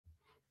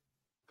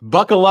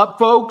Buckle up,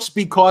 folks,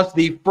 because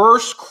the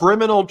first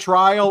criminal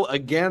trial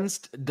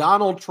against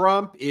Donald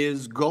Trump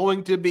is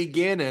going to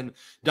begin, and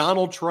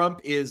Donald Trump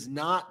is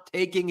not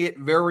taking it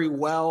very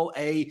well.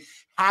 A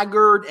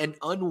haggard and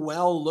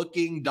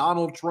unwell-looking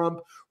Donald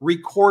Trump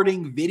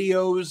recording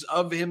videos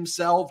of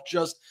himself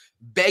just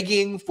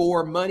begging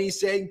for money,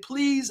 saying,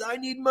 "Please, I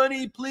need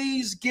money.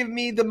 Please give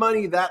me the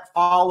money." That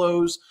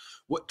follows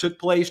what took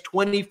place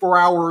 24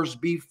 hours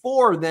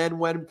before then,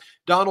 when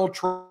Donald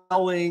Trump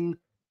selling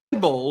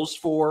Bibles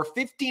for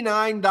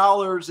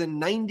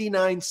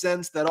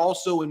 $59.99. That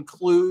also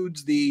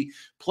includes the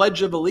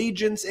Pledge of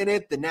Allegiance in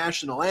it, the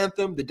national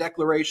anthem, the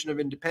Declaration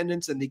of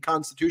Independence, and the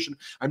Constitution.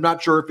 I'm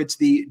not sure if it's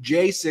the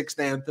J6th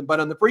anthem,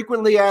 but on the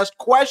frequently asked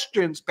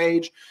questions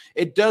page,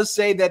 it does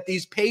say that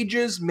these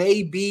pages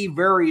may be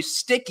very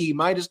sticky.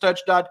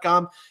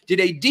 MeidasTouch.com did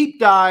a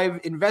deep dive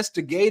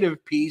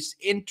investigative piece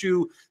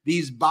into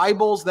these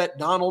Bibles that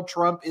Donald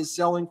Trump is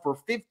selling for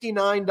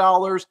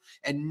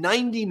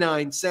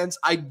 $59.99.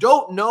 I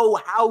don't know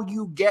how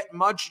you get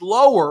much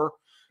lower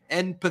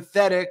and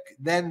pathetic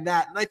than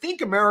that. And I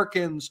think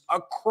Americans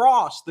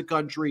across the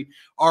country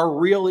are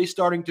really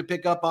starting to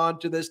pick up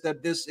onto this,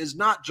 that this is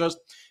not just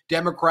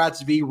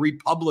Democrats v.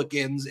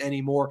 Republicans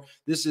anymore.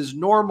 This is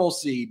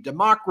normalcy,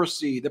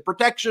 democracy, the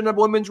protection of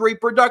women's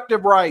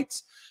reproductive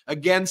rights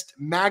against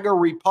MAGA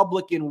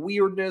Republican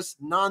weirdness,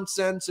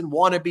 nonsense, and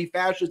wannabe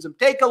fascism.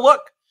 Take a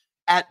look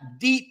at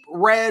deep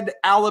red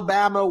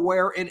Alabama,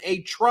 where in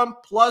a Trump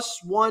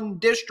 +1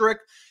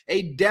 district,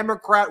 a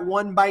Democrat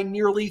won by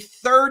nearly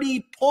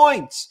 30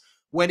 points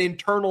when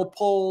internal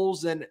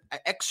polls and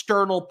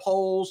external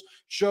polls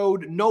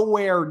showed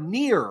nowhere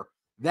near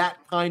that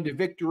kind of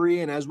victory.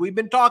 And as we've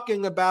been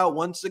talking about,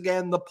 once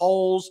again, the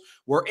polls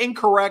were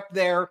incorrect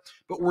there,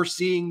 but we're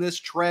seeing this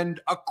trend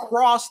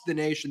across the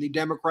nation. The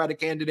Democratic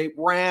candidate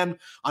ran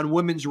on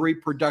women's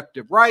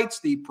reproductive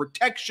rights, the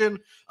protection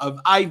of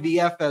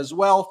IVF as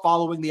well,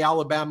 following the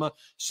Alabama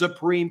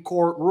Supreme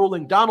Court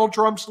ruling. Donald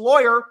Trump's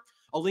lawyer,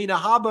 Alina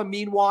Habba,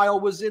 meanwhile,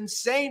 was in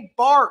St.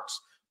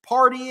 Bart's,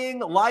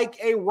 partying like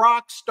a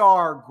rock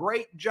star.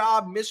 Great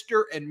job,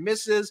 Mr. and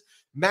Mrs.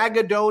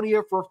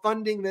 Magadonia, for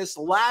funding this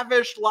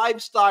lavish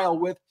lifestyle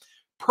with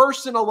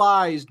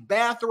personalized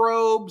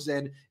bathrobes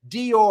and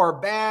Dior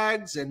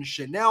bags and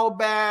Chanel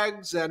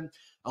bags. And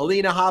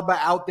Alina Habba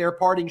out there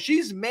partying.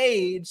 She's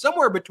made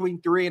somewhere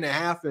between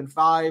 $3.5 and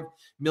 $5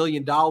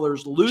 million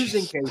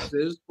losing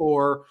cases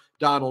for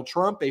Donald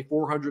Trump, a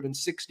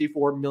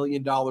 $464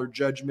 million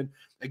judgment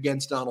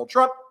against Donald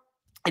Trump,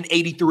 an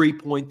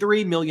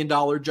 $83.3 million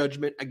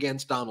judgment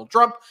against Donald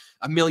Trump,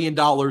 $1 million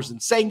in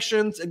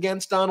sanctions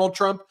against Donald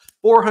Trump,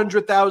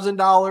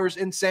 $400,000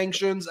 in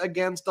sanctions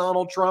against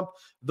Donald Trump.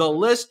 The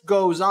list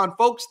goes on.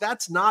 Folks,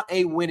 that's not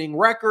a winning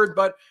record,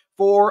 but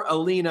for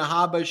Alina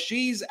Habba,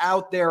 she's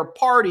out there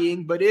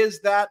partying, but is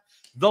that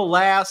the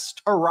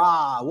last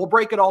hurrah? We'll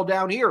break it all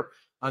down here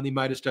on the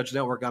MeidasTouch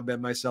Network. I'm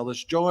Ben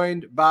Meiselas,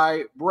 joined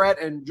by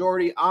Brett and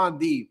Jordy on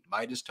the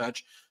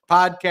MeidasTouch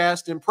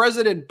Podcast. And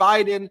President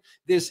Biden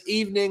this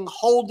evening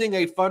holding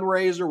a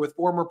fundraiser with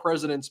former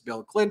Presidents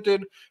Bill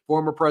Clinton,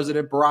 former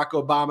President Barack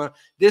Obama.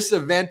 This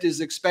event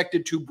is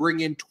expected to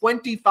bring in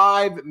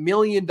 $25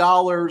 million.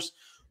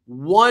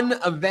 One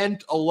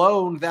event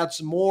alone,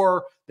 that's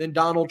more than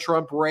Donald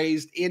Trump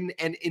raised in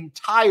an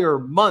entire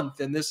month,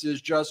 and this is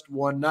just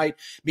one night.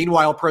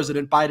 Meanwhile,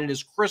 President Biden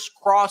is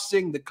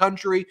crisscrossing the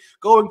country,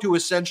 going to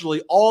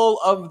essentially all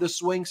of the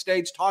swing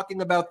states,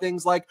 talking about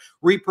things like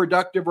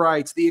reproductive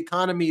rights, the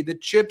economy, the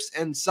CHIPS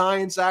and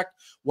Science Act,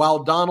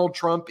 while Donald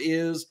Trump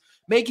is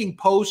making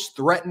posts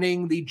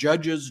threatening the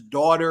judges'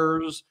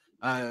 daughters,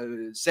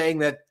 saying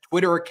that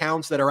Twitter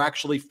accounts that are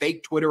actually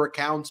fake Twitter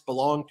accounts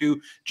belong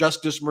to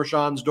Justice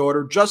Merchan's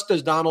daughter, just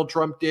as Donald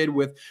Trump did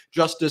with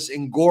Justice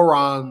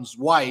Engoron's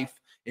wife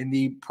in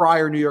the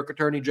prior New York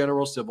Attorney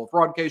General civil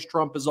fraud case.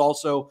 Trump is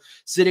also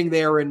sitting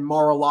there in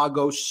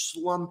Mar-a-Lago,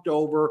 slumped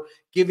over,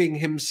 giving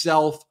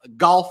himself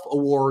golf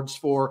awards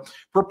for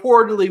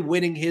purportedly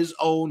winning his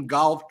own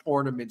golf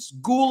tournaments.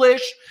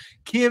 Ghoulish,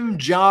 Kim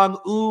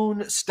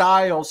Jong-un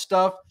style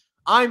stuff.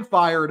 I'm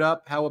fired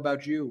up. How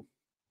about you?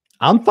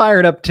 I'm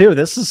fired up too.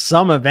 This is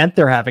some event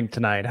they're having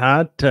tonight,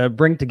 huh? To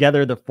bring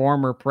together the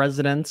former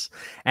presidents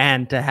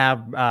and to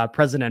have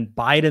President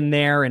Biden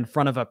there in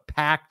front of a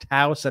packed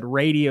house at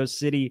Radio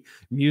City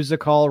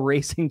Music Hall,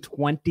 raising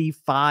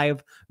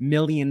 $25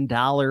 million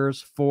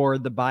for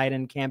the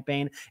Biden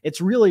campaign. It's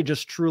really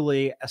just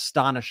truly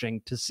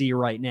astonishing to see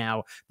right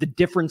now the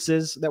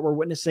differences that we're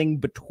witnessing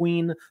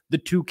between the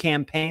two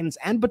campaigns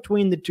and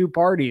between the two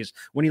parties.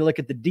 When you look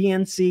at the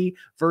DNC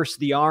versus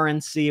the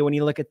RNC, when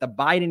you look at the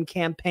Biden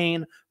campaign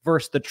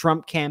versus the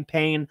Trump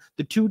campaign.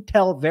 The two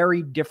tell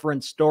very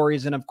different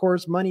stories. And of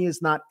course, money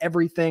is not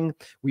everything.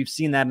 We've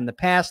seen that in the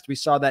past. We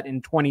saw that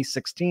in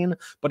 2016.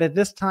 But at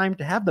this time,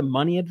 to have the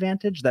money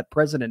advantage that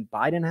President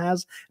Biden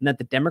has and that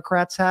the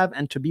Democrats have,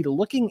 and to be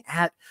looking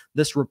at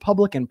this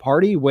Republican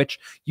Party, which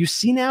you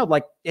see now,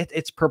 like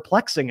it's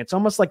perplexing. It's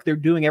almost like they're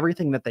doing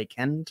everything that they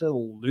can to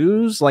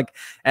lose. Like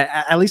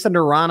at least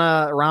under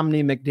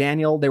Romney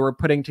McDaniel, they were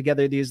putting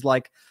together these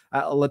like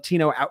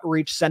Latino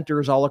outreach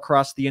centers all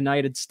across the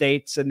United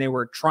States, and they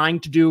were trying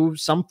to do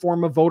some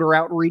form of voter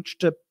outreach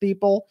to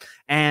people.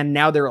 And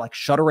now they're like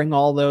shuttering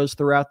all those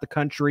throughout the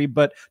country.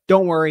 But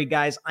don't worry,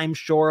 guys. I'm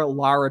sure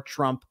Lara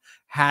Trump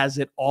has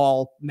it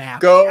all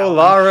mapped out. Go,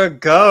 Lara,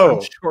 go.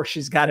 I'm sure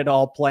she's got it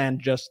all planned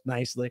just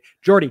nicely.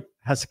 Jordy,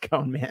 how's it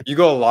going, man? You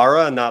go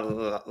Lara,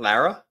 not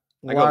Lara?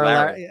 I go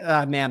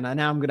Lara. Man,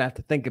 now I'm going to have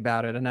to think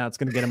about it, and now it's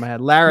going to get in my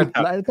head. Lara,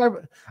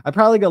 no. I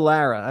probably go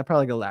Lara.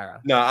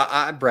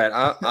 No, Brett,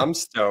 I'm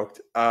stoked.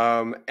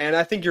 And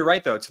I think you're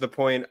right, though, to the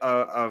point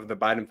of the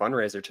Biden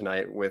fundraiser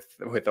tonight with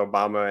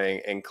Obama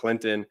and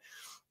Clinton.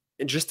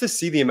 And just to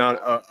see the amount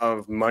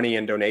of money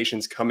and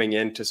donations coming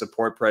in to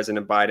support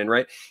President Biden,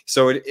 right?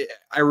 So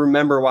I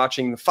remember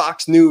watching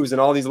Fox News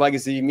and all these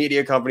legacy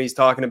media companies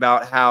talking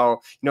about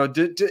how,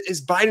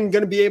 is Biden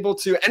going to be able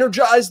to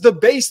energize the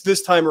base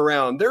this time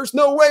around? There's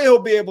no way he'll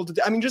be able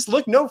to. I mean, just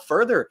look no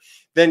further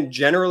than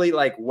generally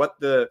like what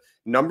the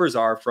numbers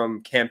are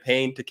from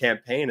campaign to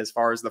campaign as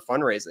far as the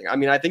fundraising. I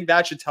mean, I think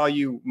that should tell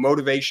you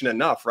motivation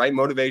enough, right?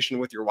 Motivation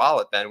with your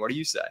wallet, Ben. What do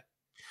you say?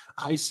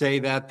 I say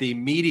that the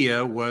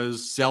media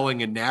was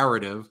selling a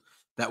narrative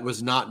that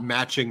was not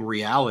matching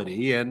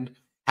reality. And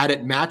had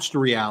it matched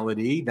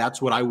reality,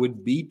 that's what I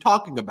would be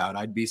talking about.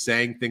 I'd be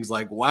saying things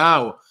like,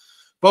 wow,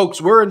 folks,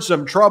 we're in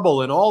some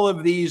trouble. In all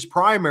of these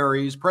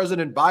primaries,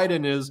 President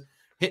Biden is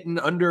hitting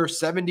under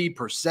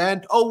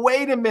 70%. Oh,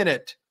 wait a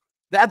minute.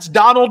 That's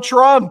Donald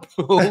Trump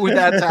who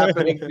that's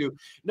happening to.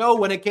 No,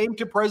 when it came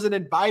to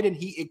President Biden,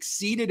 he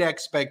exceeded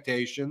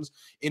expectations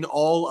in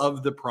all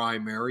of the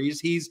primaries.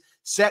 He's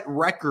set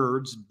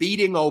records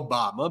beating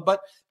Obama, but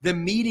the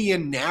media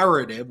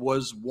narrative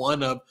was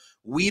one of,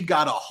 we've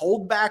got to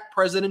hold back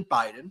President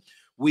Biden.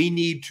 We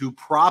need to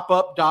prop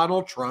up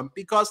Donald Trump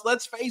because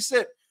let's face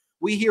it,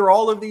 we hear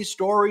all of these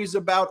stories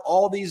about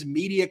all these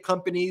media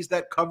companies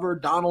that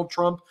covered Donald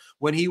Trump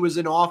when he was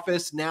in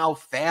office now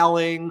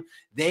failing.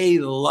 They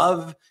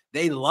love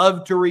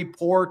to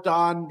report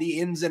on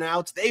the ins and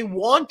outs. They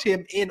want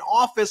him in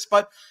office,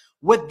 but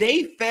what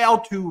they fail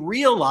to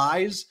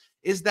realize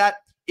is that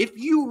if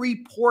you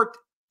report,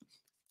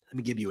 let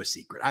me give you a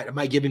secret. Am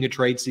I giving a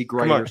trade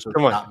secret right here? So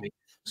stop me.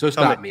 So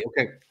stop me.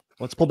 Okay.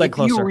 Let's pull that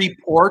closer. If you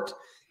report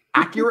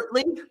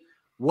accurately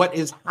what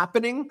is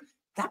happening,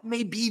 that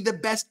may be the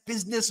best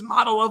business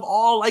model of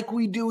all, like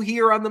we do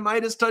here on the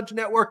MeidasTouch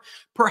Network.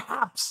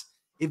 Perhaps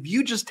if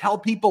you just tell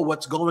people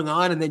what's going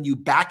on and then you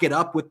back it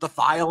up with the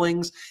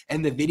filings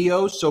and the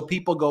videos so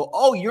people go,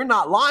 oh, you're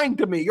not lying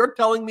to me. You're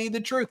telling me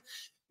the truth.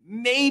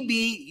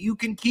 Maybe you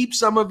can keep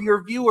some of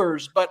your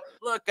viewers. But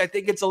look, I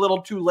think it's a little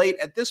too late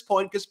at this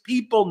point because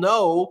people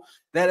know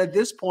that at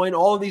this point,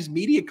 all of these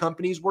media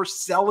companies were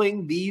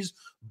selling these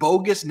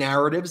bogus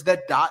narratives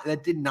that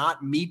did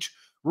not meet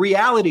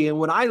reality. And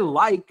what I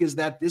like is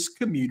that this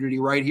community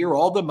right here,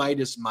 all the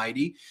Meidas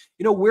Mighty,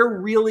 we're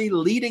really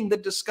leading the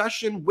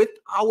discussion with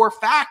our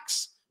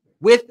facts,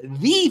 with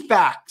the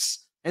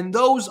facts. And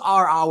those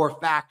are our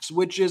facts,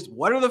 which is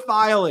what are the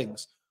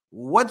filings?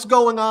 What's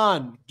going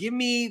on? Give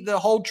me the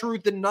whole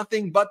truth and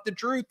nothing but the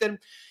truth. And,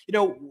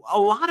 a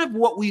lot of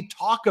what we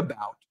talk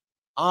about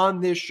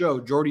on this show,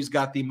 Jordy's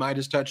got the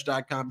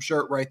MeidasTouch.com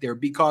shirt right there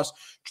because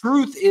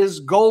truth is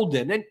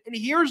golden. And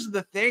here's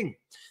the thing.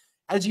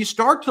 As you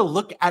start to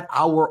look at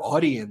our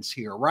audience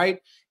here,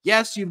 right?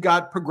 Yes, you've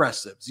got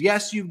progressives.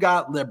 Yes, you've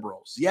got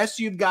liberals. Yes,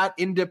 you've got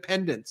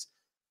independents.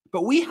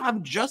 But we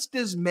have just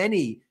as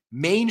many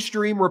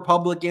mainstream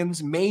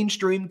Republicans,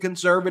 mainstream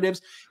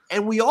conservatives,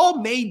 and we all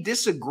may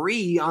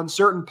disagree on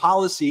certain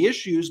policy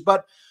issues,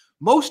 but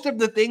most of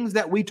the things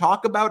that we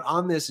talk about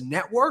on this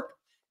network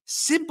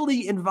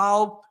simply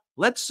involve,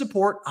 let's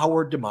support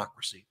our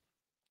democracy.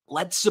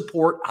 Let's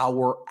support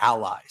our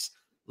allies.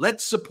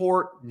 Let's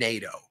support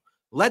NATO.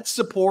 Let's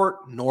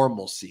support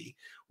normalcy.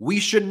 We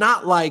should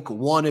not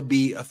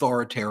wannabe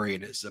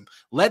authoritarianism.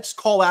 Let's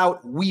call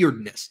out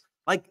weirdness.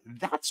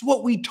 That's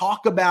what we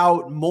talk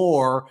about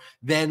more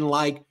than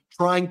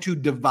trying to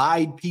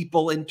divide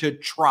people into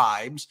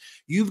tribes.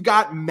 You've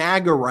got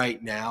MAGA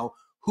right now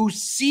who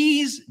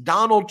sees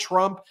Donald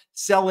Trump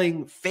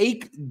selling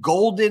fake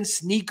golden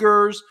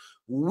sneakers,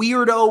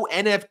 weirdo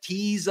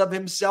NFTs of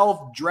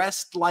himself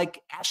dressed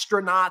like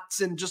astronauts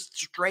and just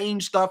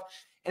strange stuff,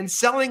 and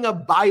selling a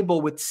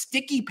Bible with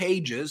sticky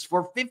pages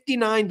for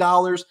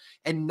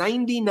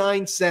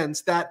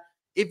 $59.99 that,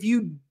 if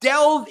you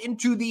delve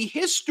into the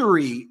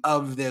history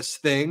of this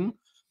thing,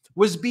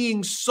 was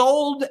being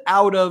sold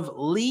out of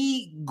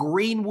Lee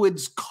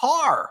Greenwood's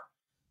car.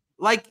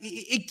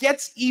 It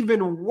gets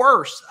even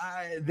worse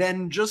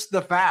than just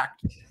the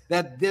fact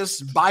that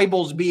this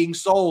Bible's being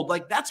sold.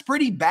 That's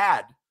pretty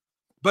bad.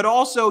 But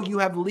also you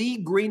have Lee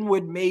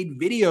Greenwood made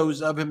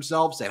videos of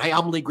himself saying, hey,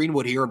 I'm Lee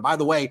Greenwood here. And by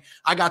the way,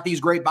 I got these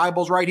great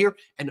Bibles right here.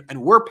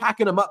 And we're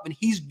packing them up. And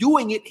he's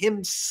doing it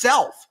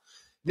himself.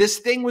 This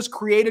thing was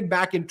created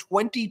back in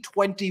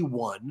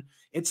 2021.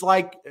 It's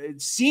like,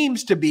 it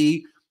seems to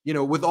be, you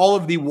know, with all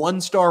of the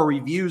one-star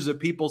reviews of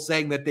people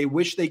saying that they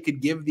wish they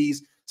could give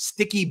these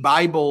sticky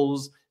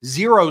Bibles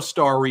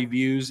 0-star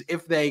reviews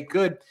if they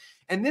could.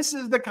 And this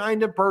is the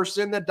kind of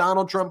person that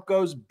Donald Trump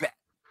goes, bet.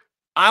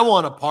 I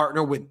want to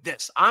partner with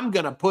this. I'm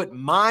going to put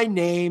my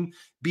name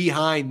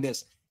behind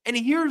this. And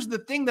here's the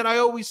thing that I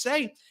always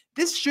say.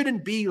 This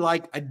shouldn't be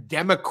like a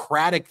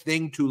democratic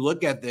thing to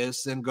look at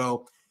this and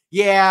go,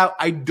 yeah,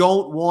 I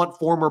don't want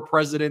former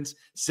presidents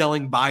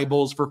selling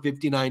Bibles for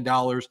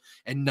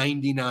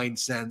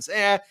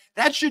 $59.99.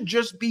 That should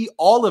just be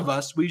all of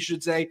us. We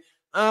should say,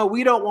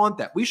 we don't want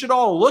that. We should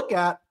all look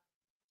at,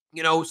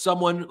 you know,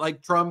 someone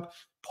like Trump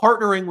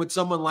partnering with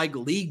someone like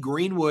Lee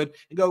Greenwood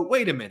and go,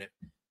 wait a minute.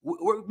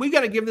 We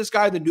got to give this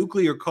guy the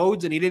nuclear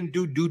codes, and he didn't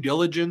do due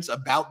diligence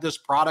about this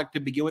product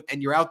to begin with.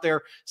 And you're out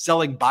there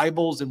selling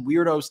Bibles and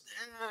weirdos.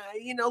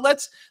 You know,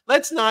 let's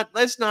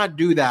not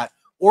do that.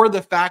 Or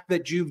the fact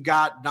that you've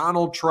got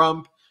Donald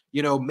Trump,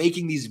 you know,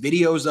 making these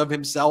videos of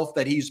himself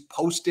that he's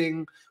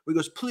posting. He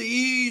goes,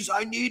 please,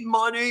 I need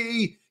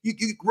money.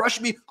 You rush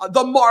me.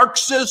 The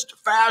Marxist,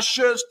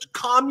 fascist,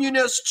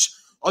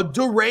 communists,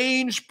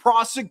 deranged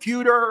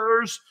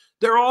prosecutors.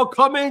 They're all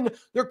coming.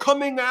 They're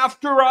coming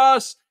after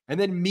us. And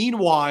then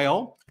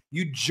meanwhile,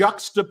 you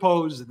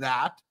juxtapose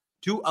that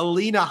to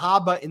Alina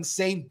Habba in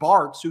St.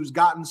 Bart's, who's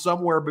gotten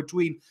somewhere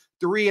between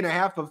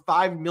 $3.5 to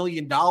 $5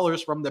 million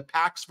from the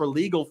PACs for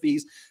legal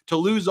fees to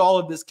lose all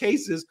of these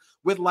cases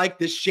with like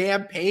the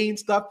champagne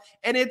stuff.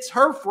 And it's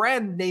her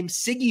friend named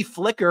Siggy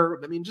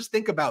Flicker. I mean, just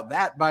think about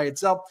that by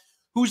itself.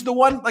 Who's the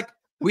one, like,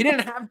 I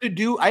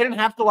didn't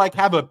have to like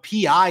have a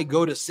PI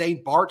go to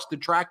St. Bart's to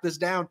track this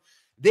down.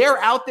 They're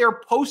out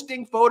there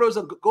posting photos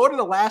of, go to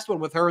the last one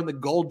with her in the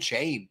gold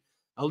chain.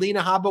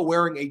 Alina Habba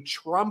wearing a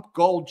Trump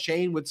gold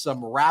chain with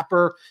some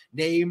rapper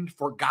named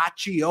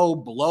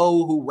Forgaccio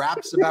Blow, who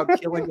raps about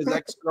killing his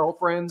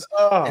ex-girlfriends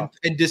and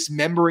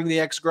dismembering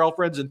the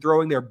ex-girlfriends and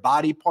throwing their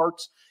body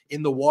parts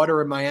in the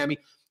water in Miami.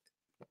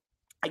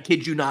 I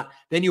kid you not.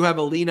 Then you have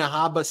Alina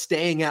Habba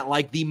staying at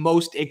like the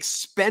most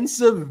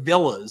expensive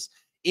villas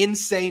in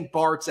St.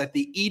 Bart's at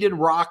the Eden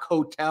Rock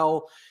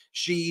Hotel.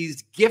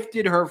 She's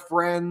gifted her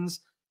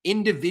friends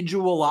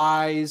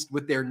individualized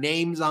with their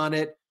names on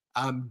it,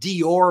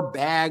 Dior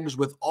bags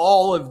with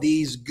all of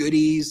these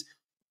goodies.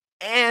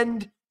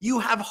 And you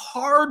have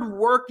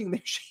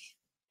hardworking,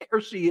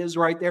 there she is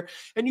right there.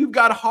 And you've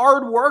got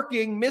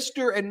hardworking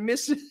Mr. and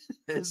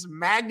Mrs.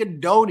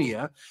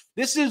 Macedonia.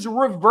 This is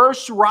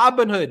reverse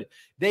Robin Hood.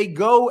 They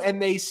go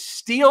and they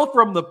steal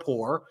from the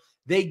poor.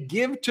 They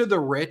give to the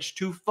rich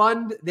to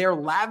fund their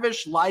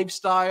lavish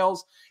lifestyles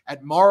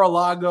at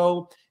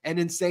Mar-a-Lago and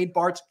in St.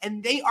 Bart's.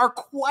 And they are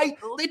quite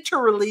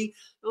literally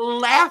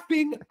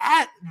laughing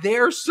at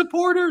their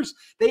supporters.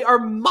 They are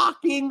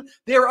mocking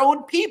their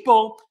own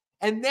people.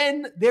 And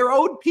then their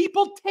own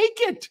people take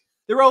it.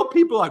 Their own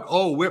people are like,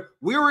 oh,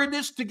 we're in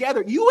this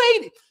together. You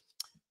ain't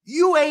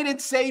in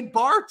St.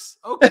 Bart's,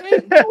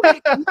 okay? You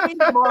ain't in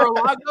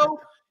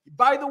Mar-a-Lago.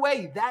 By the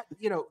way, that,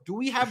 you know, do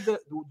we have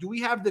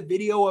the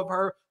video of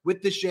her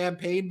with the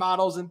champagne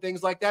bottles and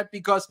things like that?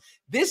 Because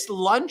this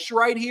lunch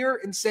right here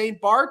in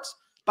St. Bart's,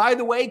 by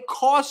the way,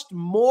 cost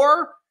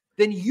more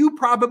than you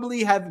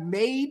probably have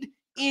made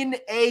in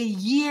a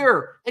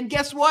year. And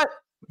guess what?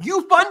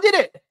 You funded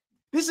it.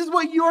 This is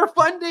what you're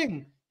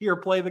funding. Here,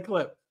 play the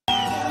clip.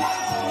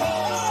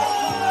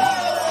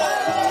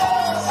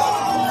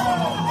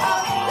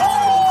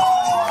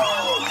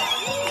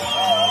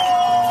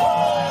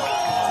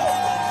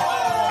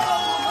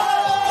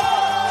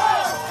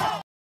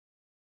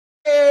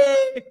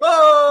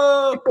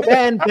 Oh,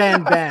 Ben.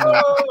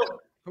 oh,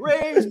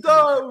 raise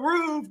the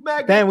roof,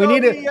 Ben, we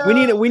need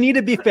Macedonia.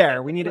 to be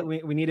fair. We need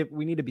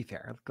to be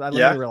fair. Let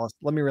me reel us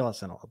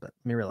in a little bit.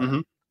 Let me reel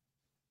in.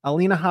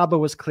 Alina Habba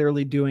was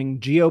clearly doing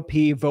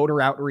GOP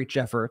voter outreach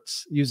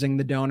efforts using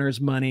the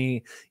donors'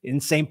 money in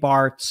St.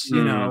 Bart's,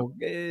 you know,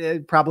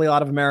 probably a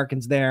lot of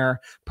Americans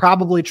there,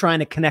 probably trying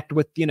to connect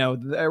with, you know,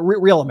 the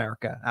real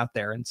America out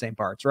there in St.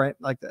 Bart's, right?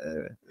 Like,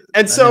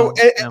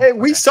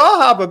 we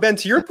saw Habba, Ben,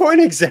 to your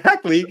point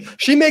exactly.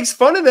 She makes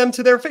fun of them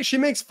to their face. She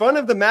makes fun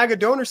of the MAGA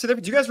donors to their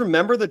face. Do you guys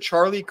remember the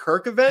Charlie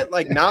Kirk event,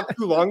 like not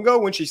too long ago,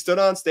 when she stood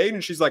on stage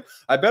and she's like,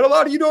 I bet a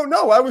lot of you don't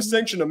know, I was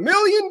sanctioned $1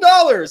 million.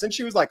 And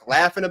she was like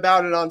laughing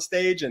about it on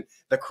stage, and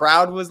the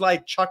crowd was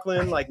like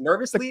chuckling, like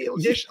nervously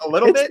a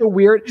little bit. The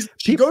weird.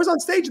 She goes on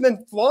stage and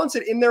then flaunts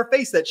it in their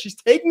face that she's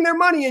taking their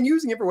money and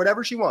using it for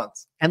whatever she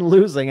wants and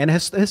losing. And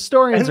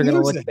historians are going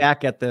to look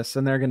back at this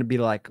and they're going to be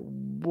like,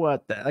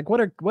 "What the? Like,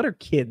 what are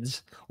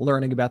kids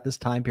learning about this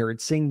time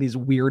period? Seeing these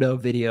weirdo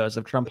videos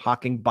of Trump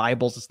hawking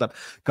Bibles and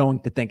stuff,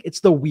 going to think it's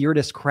the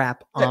weirdest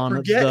crap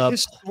on the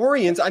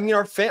historians." I mean,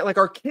 our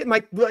kid,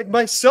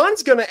 my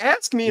son's going to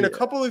ask me in a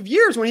couple of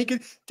years when he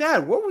could,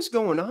 Dad, what was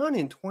going on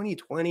in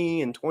 2020?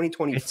 2020 and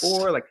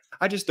 2024. Like,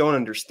 I just don't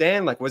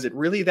understand. Like, was it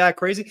really that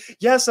crazy?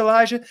 Yes,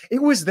 Elijah,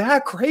 it was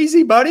that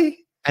crazy, buddy.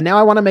 And now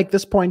I want to make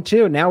this point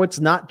too. Now it's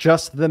not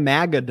just the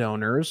MAGA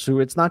donors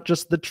it's not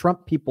just the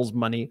Trump people's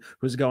money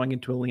who's going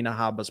into Alina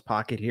Habba's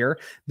pocket here.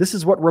 This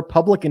is what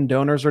Republican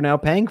donors are now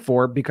paying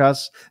for,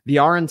 because the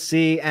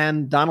RNC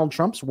and Donald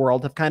Trump's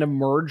world have kind of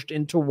merged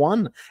into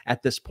one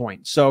at this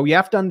point. So you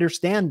have to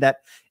understand that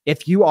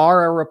if you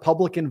are a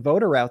Republican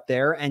voter out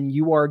there and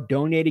you are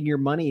donating your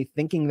money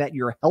thinking that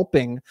you're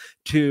helping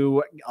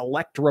to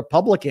elect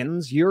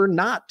Republicans, you're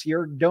not.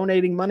 You're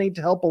donating money to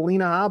help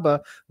Alina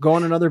Habba go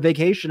on another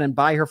vacation and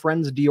buy her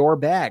friends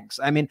Dior bags.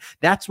 I mean,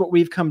 that's what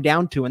we've come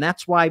down to. And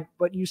that's why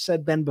what you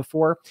said, Ben,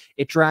 before,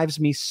 it drives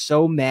me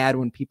so mad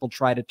when people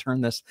try to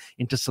turn this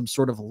into some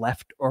sort of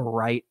left or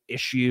right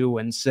issue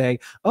and say,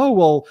 oh,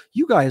 well,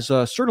 you guys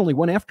certainly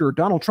went after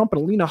Donald Trump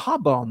and Alina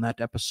Habba on that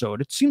episode.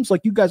 It seems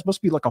like you guys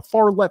must be like a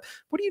far left.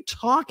 What are you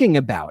talking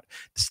about?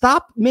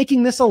 Stop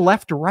making this a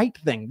left-right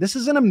thing. This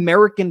is an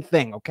American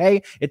thing,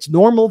 okay? It's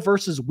normal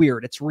versus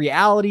weird. It's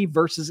reality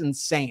versus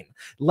insane.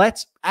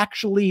 Let's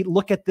actually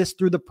look at this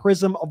through the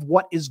prism of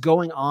what is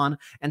going on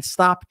and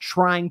stop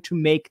trying to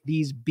make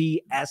these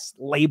BS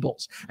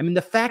labels. I mean,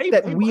 the fact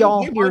that we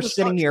all here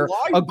sitting here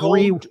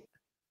agree.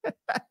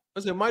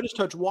 Listen,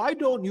 MeidasTouch, why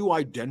don't you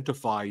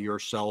identify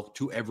yourself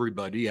to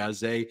everybody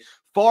as a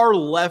far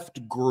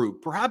left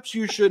group? Perhaps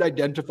you should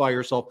identify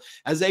yourself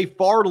as a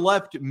far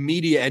left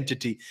media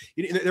entity.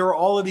 There are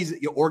all of these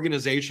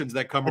organizations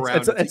that come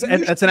around.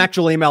 It's an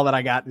actual email that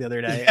I got the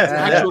other day.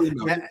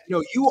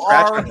 You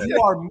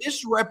are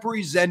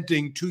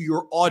misrepresenting to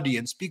your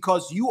audience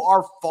because you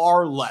are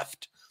far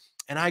left.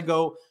 And I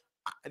go,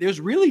 there's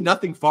really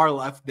nothing far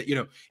left that,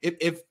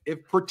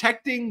 if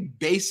protecting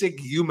basic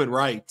human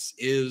rights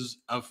is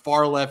a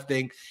far left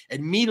thing,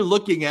 and me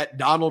looking at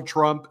Donald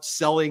Trump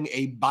selling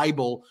a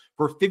Bible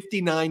for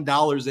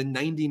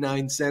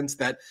 $59.99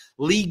 that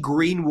Lee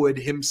Greenwood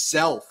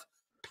himself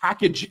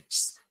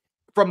packages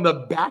from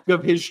the back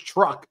of his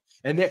truck,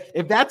 and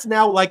if that's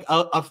now like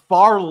a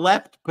far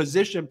left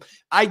position,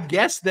 I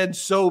guess then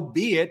so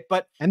be it.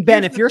 And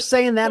Ben, if you're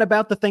saying that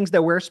about the things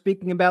that we're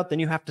speaking about, then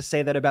you have to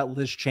say that about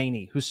Liz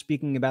Cheney, who's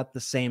speaking about the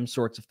same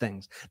sorts of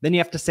things. Then you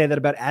have to say that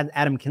about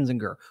Adam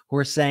Kinzinger, who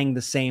are saying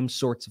the same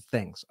sorts of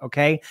things.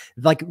 Okay,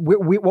 like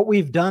what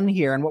we've done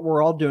here, and what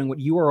we're all doing,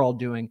 what you are all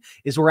doing,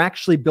 is we're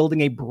actually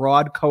building a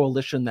broad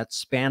coalition that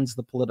spans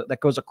that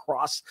goes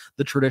across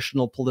the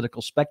traditional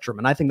political spectrum.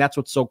 And I think that's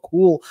what's so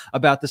cool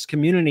about this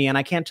community. And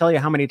I can't tell you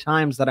how many times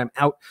that I'm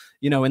out,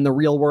 in the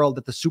real world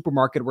at the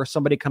supermarket where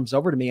somebody comes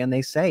over to me and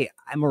they say,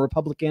 I'm a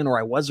Republican, or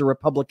I was a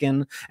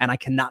Republican, and I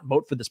cannot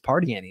vote for this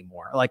party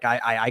anymore. Like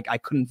I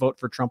couldn't vote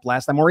for Trump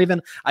last time, or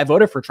even I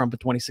voted for Trump in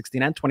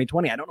 2016 and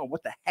 2020. I don't know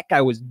what the heck I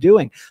was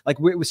doing. Like,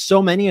 with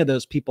so many of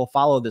those people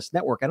follow this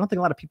network. I don't think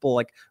a lot of people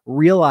like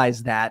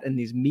realize that in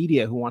these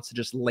media who wants to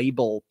just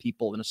label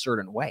people in a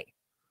certain way.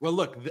 Well,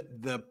 look,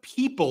 the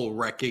people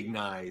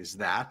recognize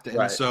that.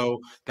 And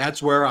so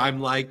that's where I'm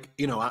like,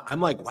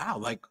 wow,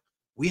 like,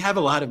 we have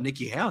a lot of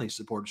Nikki Haley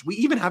supporters. We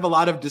even have a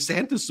lot of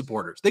DeSantis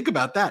supporters. Think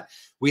about that.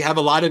 We have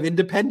a lot of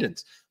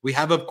independents. We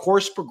have, of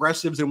course,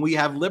 progressives, and we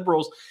have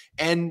liberals.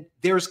 And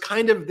there's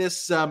kind of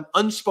this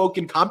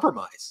unspoken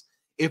compromise,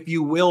 if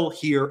you will,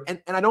 here. And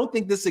I don't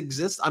think this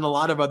exists on a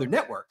lot of other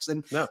networks.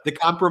 And the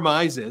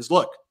compromise is,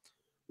 look,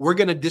 we're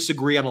going to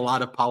disagree on a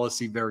lot of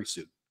policy very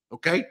soon.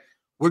 Okay?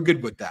 We're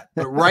good with that.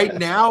 But right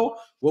now,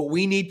 what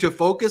we need to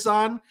focus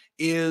on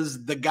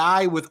is the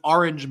guy with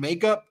orange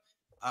makeup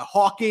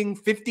hawking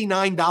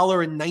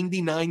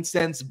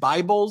 $59.99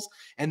 Bibles,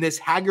 and this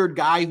haggard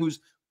guy who's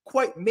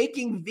quite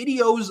making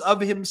videos of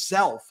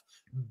himself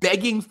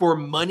begging for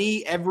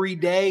money every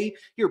day.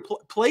 Here,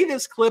 play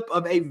this clip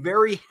of a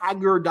very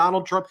haggard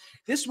Donald Trump.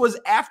 This was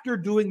after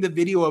doing the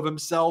video of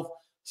himself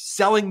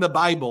selling the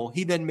Bible.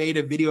 He then made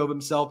a video of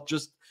himself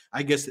just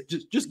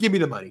give me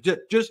the money.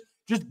 Just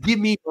give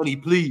me money,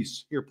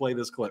 please. Here, play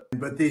this clip.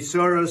 But these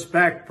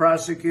Soros-backed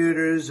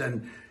prosecutors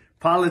and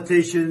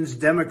politicians,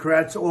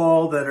 Democrats,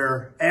 all that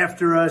are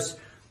after us,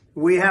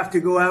 we have to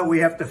go out, we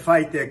have to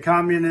fight. They're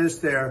communists,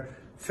 they're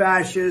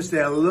fascists,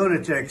 they're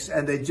lunatics,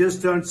 and they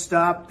just don't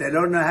stop. They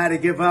don't know how to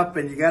give up,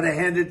 and you got to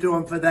hand it to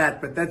them for that.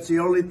 But that's the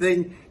only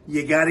thing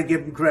you got to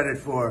give them credit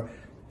for.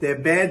 They're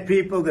bad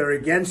people. They're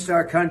against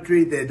our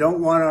country. They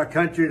don't want our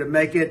country to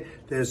make it.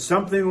 There's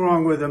something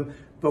wrong with them.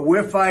 But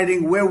we're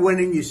fighting. We're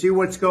winning. You see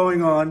what's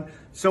going on.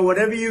 So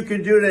whatever you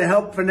can do to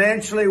help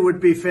financially would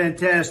be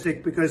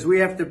fantastic, because we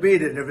have to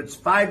beat it. If it's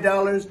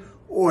 $5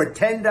 or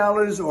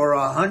 $10 or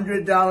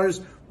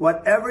 $100,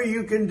 whatever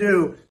you can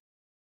do.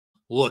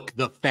 Look,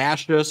 the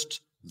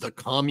fascists, the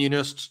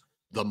communists,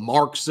 the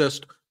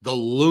Marxists, the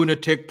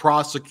lunatic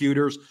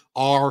prosecutors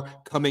are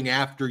coming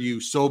after you.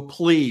 So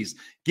please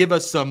give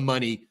us some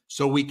money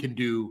so we can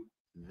do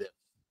this.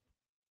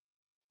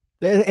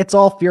 It's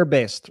all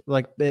fear-based.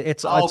 Like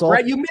it's all.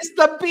 Brett, you missed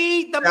the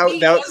beat. That was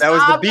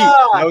the beat.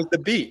 That was the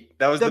beat.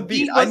 That was the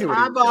beat. I knew what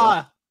he was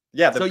doing.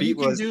 Yeah, the beat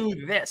was. So you can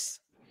do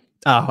this.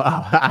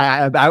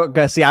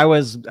 I see. I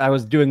was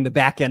doing the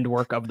back end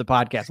work of the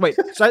podcast. Wait,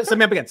 set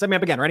me up again. Set me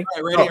up again. Ready?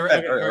 All right,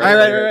 ready. All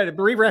right.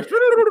 Refresh.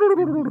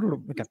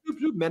 Okay.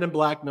 Men in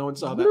Black. No one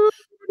saw that.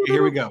 Okay,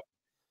 here we go.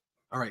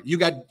 All right, you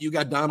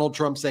got Donald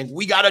Trump saying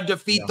we got to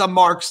defeat the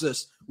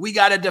Marxists, we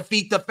got to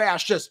defeat the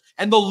fascists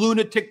and the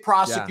lunatic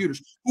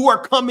prosecutors who are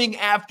coming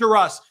after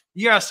us.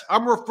 Yes,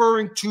 I'm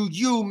referring to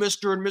you,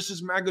 Mr. and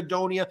Mrs.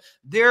 Macedonia.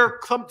 They're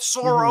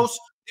Soros.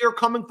 They're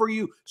coming for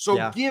you.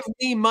 So give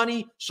me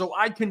money so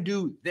I can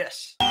do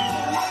this.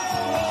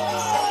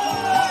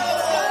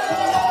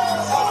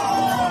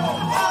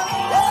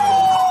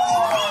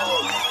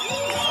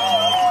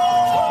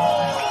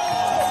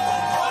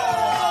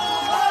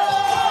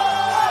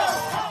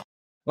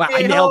 Wow,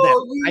 I nailed it.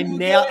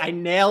 I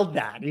nailed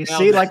that. You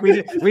see, like we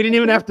didn't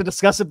even have to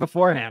discuss it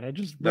beforehand. I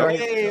just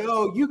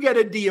you get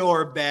a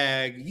Dior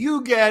bag.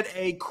 You get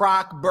a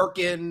Croc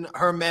Birkin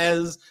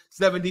Hermes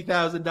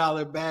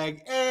 $70,000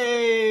 bag.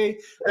 Hey,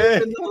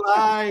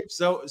 live.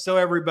 So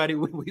everybody,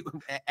 we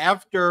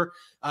after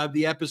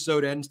the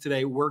episode ends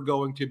today, we're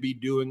going to be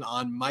doing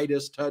on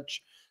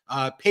MeidasTouch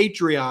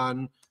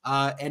Patreon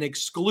an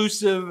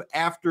exclusive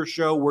after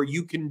show where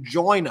you can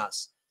join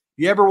us.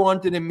 If you ever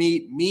wanted to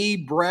meet me,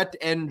 Brett,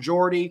 and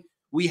Jordy,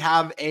 we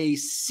have a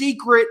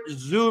secret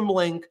Zoom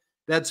link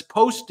that's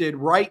posted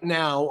right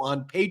now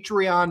on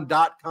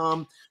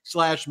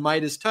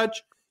patreon.com/MeidasTouch.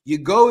 You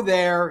go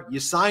there, you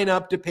sign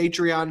up to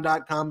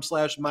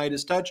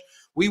patreon.com/MeidasTouch.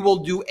 We will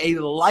do a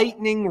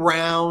lightning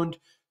round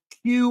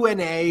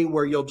Q&A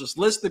where you'll just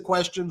list the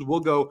questions.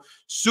 We'll go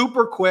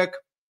super quick,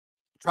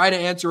 try to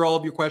answer all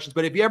of your questions.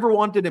 But if you ever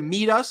wanted to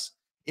meet us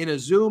in a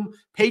Zoom,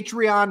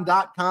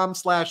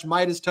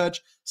 patreon.com/MeidasTouch.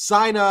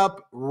 Sign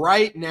up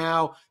right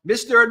now.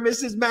 Mr. and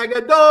Mrs.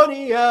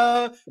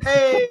 Macedonia.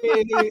 Hey,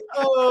 hey.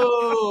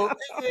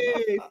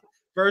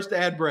 First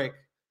ad break.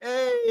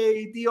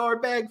 Hey, Dior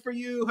bag for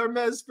you,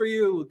 Hermes for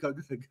you. Cut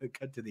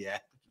to the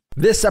ad.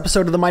 This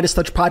episode of the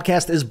MeidasTouch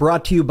Podcast is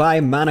brought to you by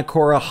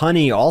Manacora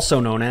Honey, also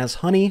known as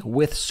honey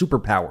with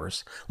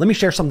superpowers. Let me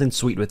share something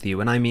sweet with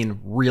you, and I mean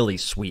really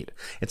sweet.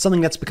 It's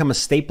something that's become a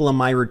staple in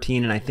my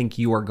routine, and I think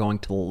you are going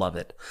to love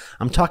it.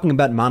 I'm talking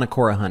about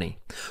Manacora Honey.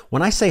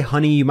 When I say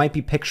honey, you might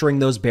be picturing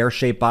those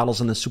bear-shaped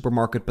bottles in the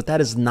supermarket, but that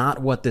is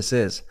not what this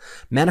is.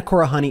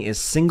 Manacora Honey is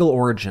single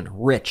origin,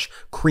 rich,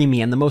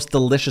 creamy, and the most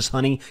delicious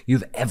honey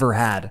you've ever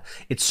had.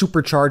 It's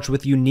supercharged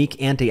with unique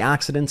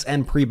antioxidants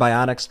and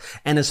prebiotics,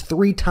 and is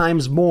 3 times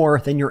more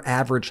than your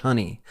average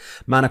honey.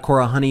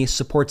 Manacora Honey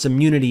supports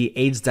immunity,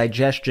 aids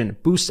digestion,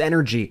 boosts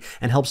energy,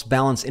 and helps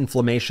balance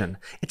inflammation.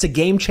 It's a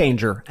game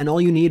changer, and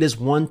all you need is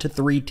 1 to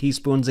 3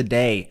 teaspoons a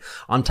day.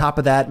 On top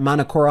of that,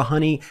 Manacora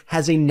Honey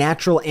has a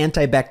natural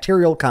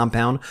antibacterial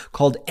compound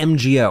called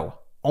MGO,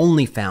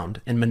 only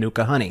found in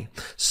Manuka honey.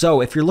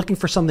 So if you're looking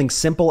for something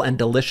simple and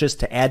delicious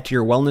to add to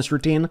your wellness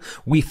routine,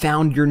 we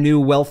found your new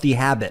wealthy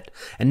habit.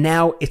 And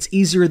now it's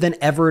easier than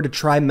ever to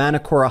try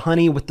Manacora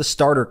Honey with the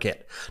starter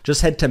kit.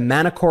 Just head to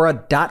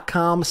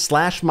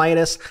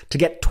manacora.com/Meidas to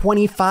get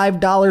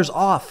 $25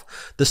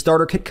 off. The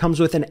starter kit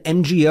comes with an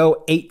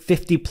MGO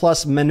 850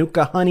 plus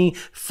Manuka honey,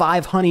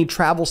 5 honey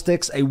travel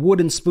sticks, a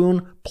wooden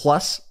spoon,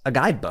 plus a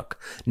guidebook.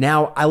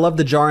 Now, I love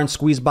the jar and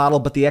squeeze bottle,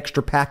 but the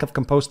extra pack of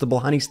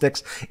compostable honey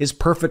sticks is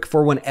perfect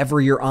for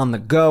whenever you're on the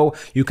go.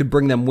 You could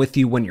bring them with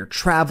you when you're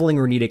traveling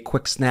or need a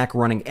quick snack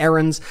running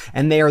errands,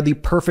 and they are the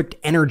perfect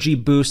energy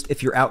boost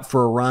if you're out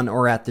for a run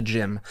or at the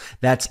gym.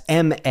 That's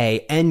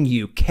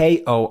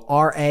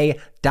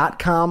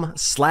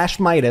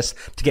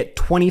manukora.com/Meidas to get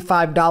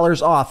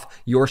 $25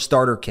 off your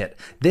starter kit.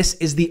 This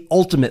is the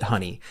ultimate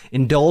honey.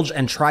 Indulge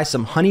and try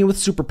some honey with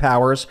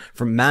superpowers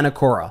from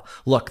Manacora.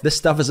 Look, this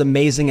stuff is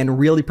amazing and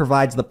really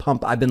provides the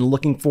pump I've been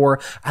looking for.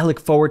 I look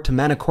forward to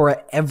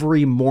Manacora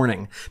every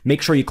morning.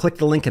 Make sure you click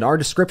the link in our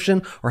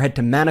description or head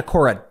to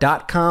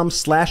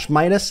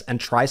manacora.com/Meidas and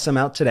try some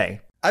out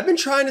today. I've been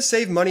trying to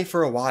save money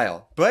for a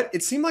while, but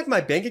it seemed like my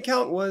bank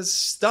account was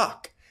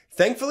stuck.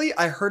 Thankfully,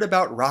 I heard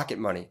about Rocket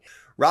Money.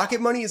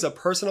 Rocket Money is a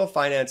personal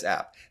finance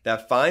app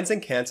that finds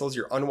and cancels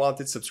your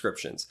unwanted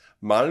subscriptions,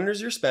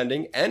 monitors your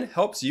spending, and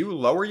helps you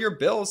lower your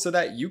bills so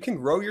that you can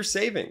grow your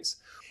savings.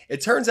 It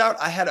turns out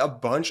I had a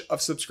bunch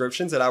of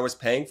subscriptions that I was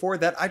paying for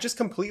that I just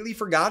completely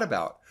forgot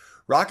about.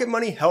 Rocket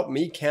Money helped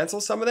me cancel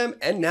some of them,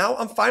 and now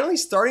I'm finally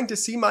starting to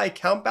see my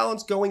account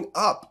balance going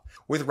up.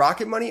 With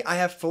Rocket Money, I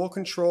have full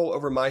control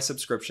over my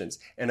subscriptions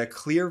and a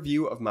clear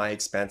view of my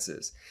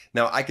expenses.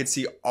 Now, I could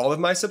see all of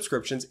my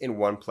subscriptions in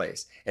one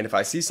place, and if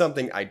I see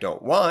something I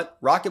don't want,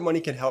 Rocket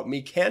Money can help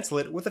me cancel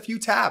it with a few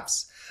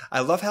taps. I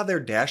love how their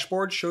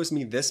dashboard shows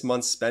me this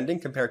month's spending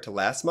compared to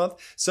last month,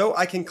 so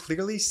I can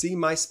clearly see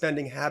my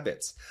spending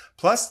habits.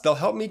 Plus, they'll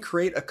help me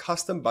create a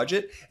custom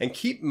budget and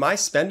keep my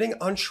spending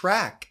on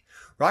track.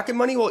 Rocket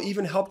Money will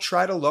even help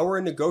try to lower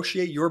and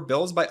negotiate your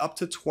bills by up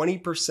to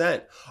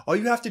 20%. All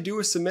you have to do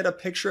is submit a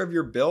picture of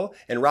your bill,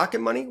 and Rocket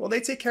Money, well,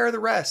 they take care of the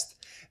rest.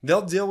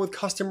 They'll deal with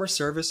customer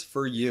service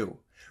for you.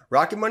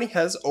 Rocket Money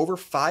has over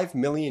 5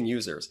 million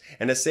users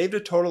and has saved a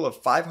total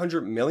of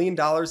 $500 million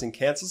in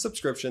canceled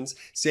subscriptions,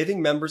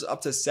 saving members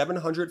up to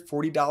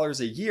 $740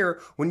 a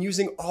year when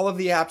using all of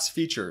the app's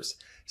features.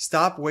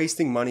 Stop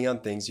wasting money on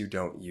things you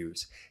don't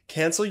use.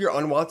 Cancel your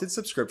unwanted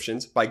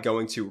subscriptions by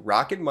going to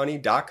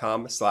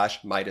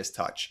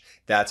rocketmoney.com/MeidasTouch.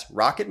 That's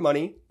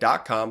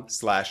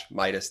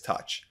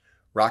rocketmoney.com/MeidasTouch.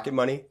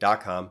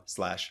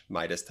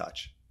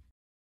 rocketmoney.com/MeidasTouch.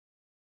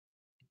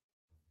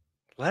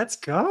 Let's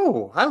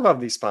go. I love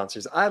these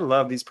sponsors. I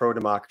love these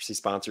pro-democracy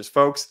sponsors.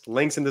 Folks,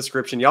 links in the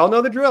description. Y'all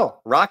know the drill.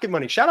 Rocket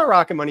Money. Shout out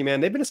Rocket Money, man.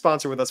 They've been a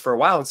sponsor with us for a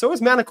while, and so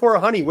is Manacora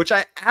Honey, which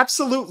I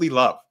absolutely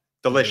love.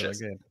 Delicious.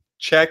 Really good.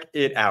 Check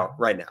it out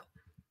right now.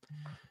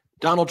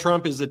 Donald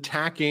Trump is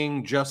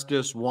attacking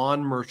Justice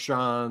Juan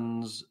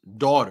Merchan's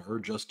daughter.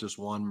 Justice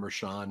Juan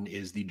Merchan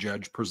is the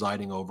judge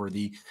presiding over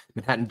the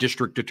Manhattan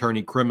District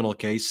Attorney criminal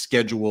case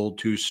scheduled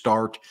to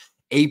start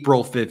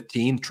April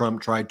 15th.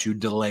 Trump tried to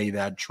delay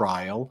that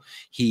trial.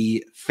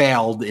 He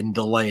failed in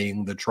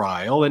delaying the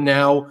trial, and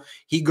now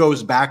he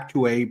goes back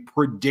to a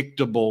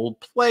predictable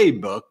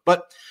playbook.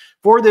 But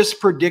for this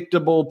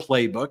predictable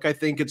playbook, I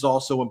think it's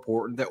also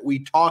important that we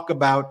talk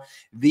about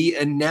the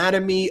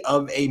anatomy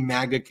of a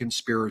MAGA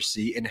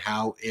conspiracy and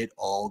how it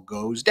all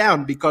goes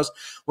down. Because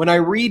when I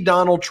read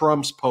Donald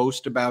Trump's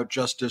post about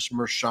Justice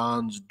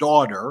Merchan's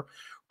daughter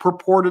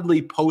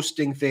purportedly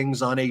posting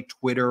things on a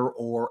Twitter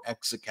or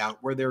X account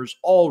where there's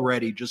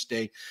already just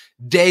a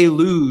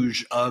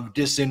deluge of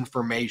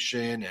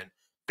disinformation and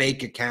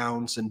fake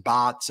accounts and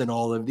bots and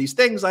all of these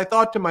things, I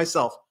thought to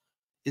myself,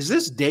 is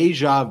this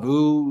deja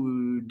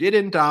vu?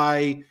 Didn't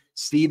I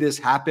see this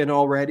happen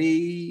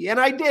already? And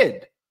I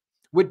did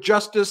with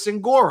Justice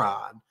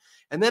Engoron.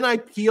 And then I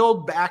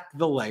peeled back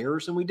the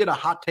layers, and we did a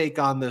hot take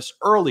on this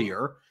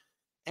earlier.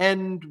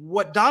 And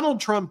what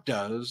Donald Trump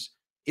does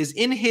is,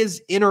 in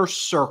his inner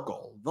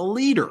circle, the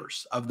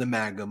leaders of the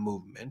MAGA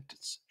movement,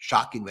 it's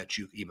shocking that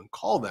you even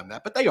call them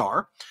that, but they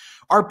are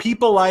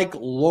people like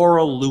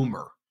Laura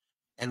Loomer.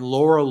 And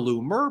Laura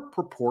Loomer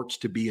purports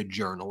to be a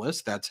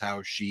journalist. That's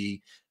how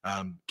she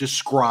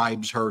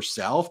describes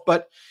herself.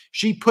 But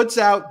she puts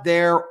out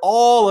there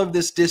all of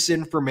this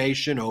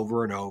disinformation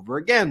over and over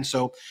again.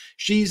 So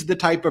she's the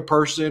type of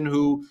person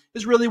who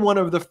is really one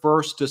of the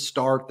first to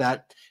start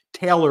that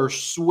Taylor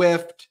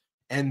Swift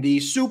and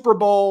the Super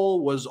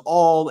Bowl was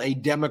all a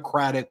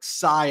Democratic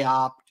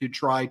psyop to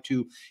try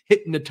to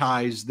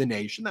hypnotize the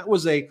nation. That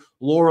was a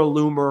Laura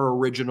Loomer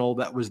original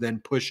that was then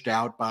pushed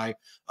out by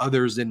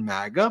others in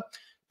MAGA.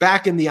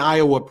 Back in the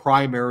Iowa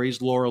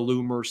primaries, Laura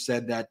Loomer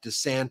said that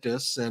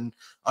DeSantis and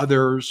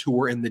others who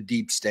were in the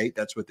deep state,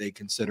 that's what they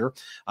consider,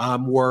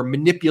 were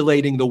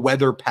manipulating the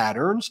weather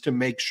patterns to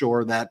make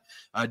sure that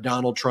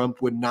Donald Trump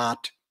would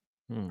not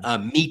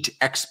meet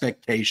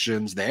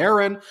expectations there.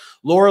 And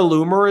Laura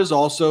Loomer is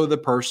also the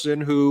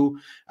person who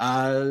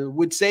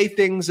would say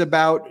things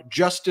about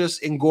Justice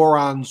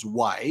Engoron's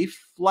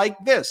wife like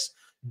this: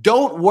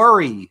 "Don't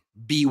worry,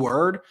 B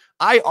word.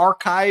 I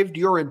archived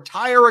your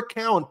entire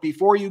account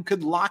before you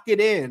could lock it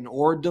in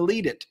or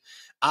delete it.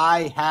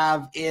 I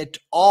have it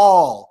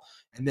all."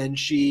 And then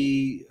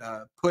she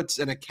puts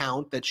an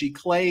account that she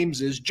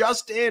claims is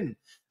just in.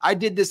 "I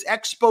did this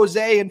expose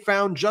and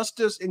found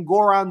Justice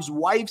Engoron's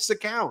wife's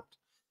account."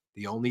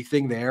 The only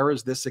thing there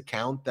is this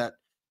account that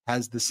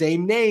has the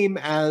same name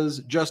as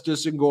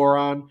Justice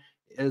Engoron.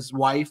 His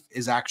wife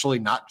is actually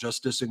not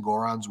Justice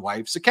Engoron's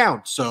wife's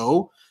account.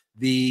 So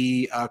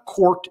the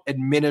court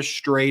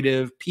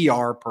administrative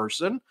PR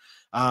person,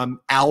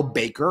 Al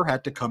Baker,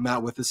 had to come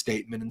out with a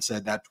statement and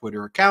said that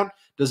Twitter account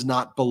does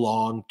not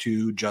belong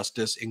to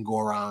Justice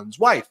Engoron's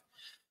wife.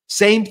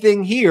 Same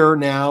thing here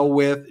now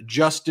with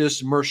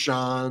Justice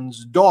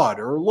Merchan's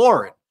daughter,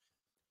 Lauren.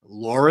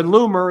 Lauren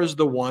Loomer is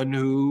the one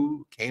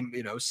who came,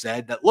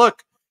 said that,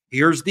 look,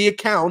 here's the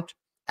account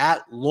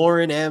at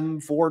Lauren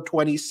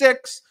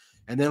M426.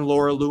 And then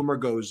Laura Loomer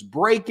goes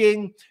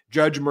breaking.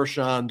 Judge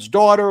Merchan's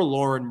daughter,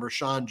 Lauren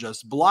Merchan,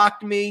 just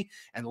blocked me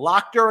and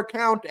locked her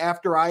account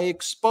after I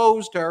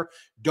exposed her.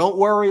 Don't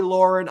worry,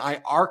 Lauren. I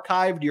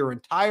archived your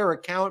entire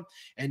account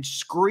and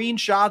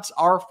screenshots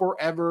are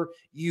forever,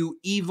 you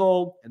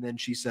evil. And then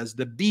she says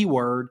the B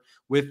word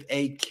with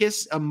a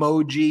kiss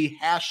emoji,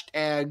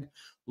 hashtag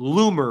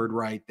Loomered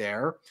right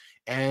there.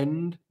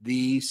 And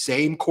the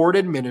same court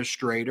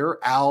administrator,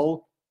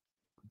 Al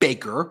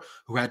Baker,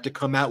 who had to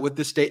come out with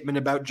the statement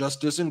about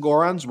Justice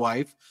Engoron's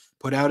wife,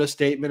 put out a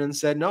statement and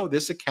said, no,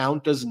 this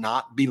account does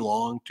not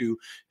belong to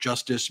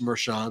Justice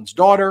Merchan's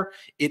daughter.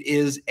 It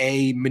is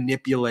a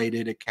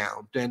manipulated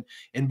account. And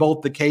in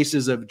both the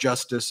cases of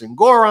Justice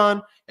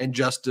Engoron and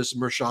Justice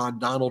Merchan,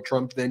 Donald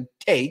Trump then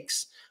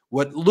takes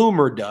what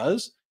Loomer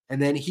does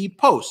and then he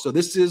posts. So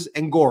this is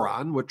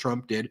Engoron, what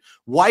Trump did.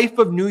 Wife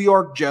of New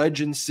York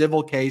judge in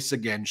civil case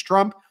against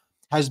Trump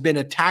has been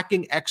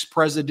attacking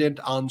ex-president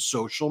on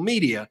social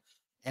media.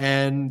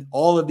 And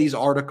all of these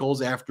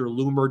articles after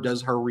Loomer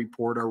does her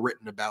report are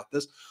written about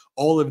this.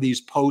 All of these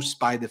posts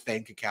by the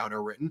fake account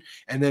are written.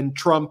 And then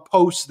Trump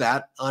posts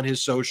that on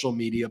his social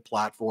media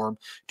platform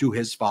to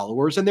his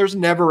followers. And there's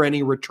never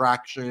any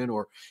retraction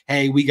or,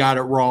 hey, we got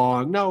it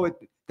wrong. No,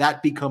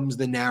 that becomes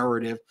the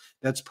narrative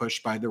that's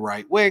pushed by the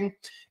right wing.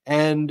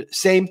 And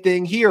same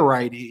thing here,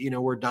 right?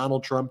 Where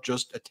Donald Trump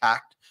just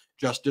attacked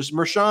Justice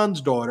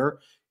Merchan's daughter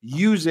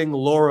using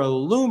Laura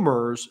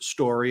Loomer's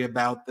story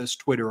about this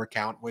Twitter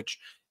account, which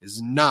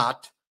is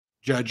not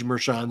Judge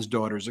Merchan's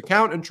daughter's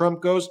account. And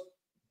Trump goes,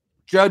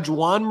 Judge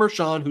Juan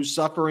Merchan, who's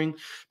suffering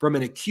from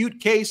an acute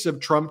case of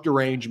Trump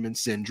derangement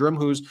syndrome,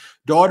 whose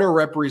daughter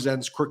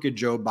represents crooked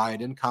Joe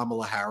Biden,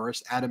 Kamala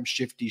Harris, Adam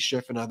Shifty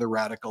Schiff, and other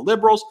radical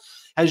liberals,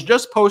 has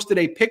just posted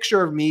a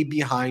picture of me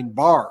behind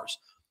bars.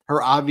 Her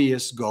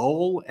obvious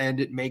goal, and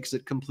it makes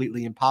it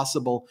completely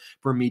impossible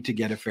for me to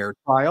get a fair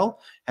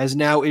trial, has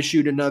now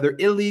issued another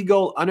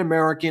illegal,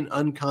 un-American,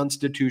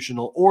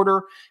 unconstitutional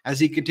order as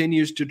he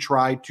continues to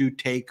try to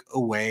take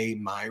away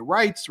my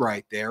rights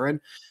right there. And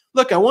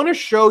look, I want to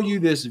show you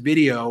this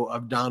video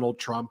of Donald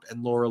Trump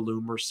and Laura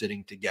Loomer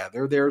sitting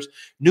together. There's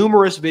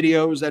numerous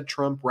videos at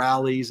Trump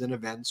rallies and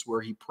events where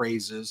he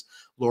praises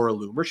Laura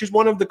Loomer. She's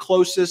one of the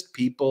closest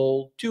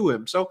people to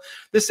him. So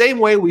the same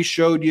way we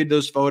showed you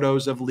those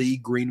photos of Lee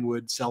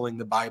Greenwood selling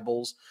the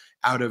Bibles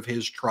out of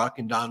his truck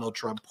and Donald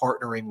Trump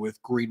partnering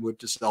with Greenwood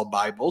to sell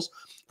Bibles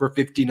for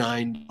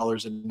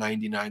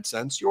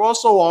 $59.99. You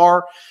also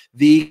are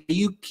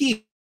you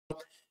keep.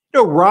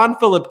 Ron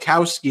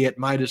Filipkowski at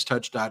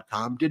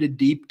MeidasTouch.com did a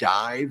deep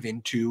dive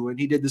into, and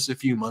he did this a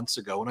few months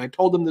ago, and I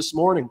told him this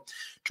morning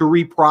to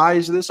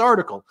reprise this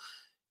article.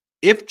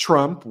 If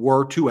Trump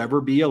were to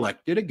ever be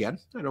elected again,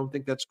 I don't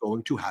think that's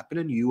going to happen,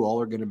 and you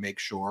all are going to make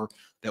sure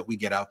that we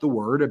get out the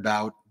word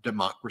about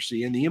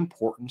democracy and the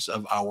importance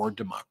of our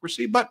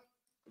democracy, but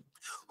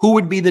who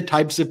would be the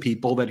types of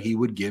people that he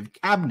would give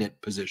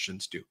cabinet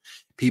positions to?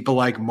 People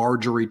like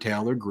Marjorie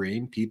Taylor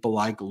Greene, people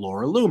like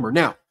Laura Loomer.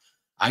 Now,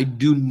 I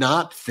do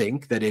not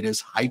think that it is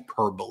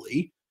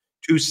hyperbole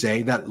to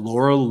say that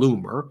Laura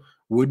Loomer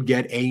would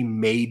get a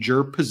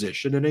major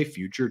position in a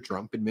future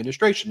Trump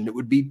administration. And it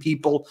would be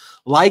people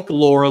like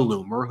Laura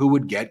Loomer who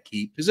would get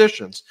key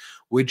positions.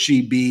 Would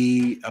she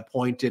be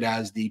appointed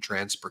as the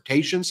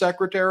transportation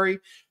secretary,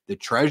 the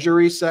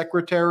treasury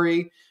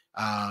secretary,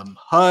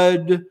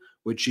 HUD?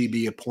 Would she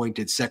be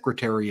appointed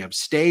Secretary of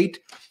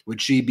State?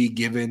 Would she be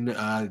given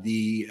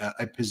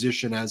a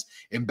position as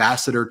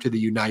ambassador to the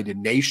United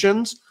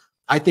Nations?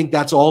 I think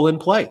that's all in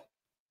play.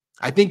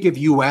 I think if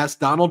you ask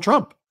Donald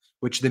Trump,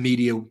 which the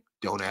media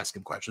don't ask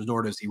him questions,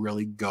 nor does he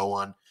really go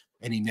on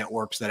any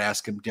networks that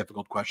ask him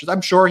difficult questions,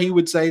 I'm sure he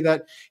would say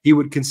that he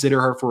would consider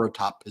her for a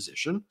top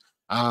position.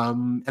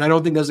 And I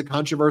don't think there's a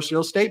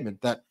controversial statement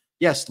that,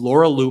 yes,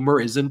 Laura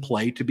Loomer is in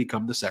play to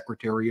become the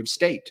Secretary of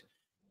State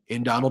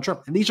in Donald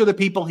Trump. And these are the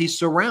people he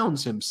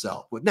surrounds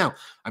himself with. Now,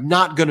 I'm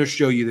not going to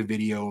show you the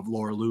video of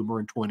Laura Loomer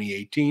in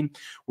 2018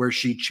 where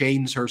she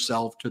chains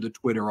herself to the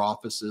Twitter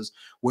offices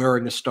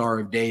wearing a Star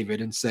of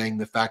David and saying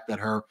the fact that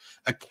her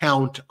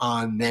account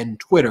on then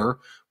Twitter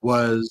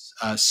was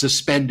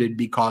suspended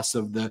because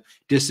of the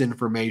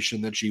disinformation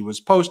that she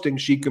was posting.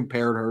 She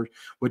compared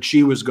what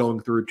she was going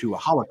through to a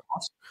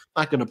Holocaust.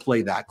 I'm not going to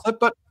play that clip,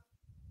 but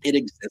it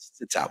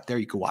exists. It's out there.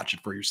 You can watch it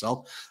for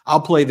yourself.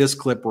 I'll play this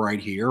clip right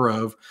here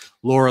of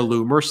Laura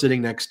Loomer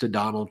sitting next to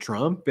Donald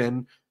Trump.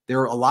 And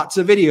there are lots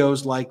of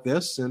videos like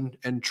this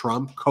and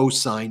Trump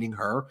co-signing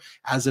her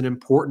as an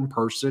important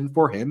person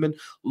for him. And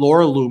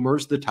Laura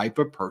Loomer's the type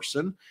of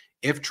person,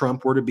 if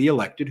Trump were to be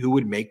elected, who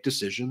would make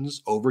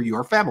decisions over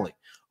your family,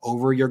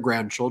 over your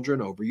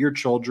grandchildren, over your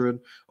children,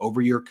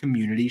 over your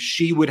community.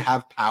 She would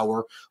have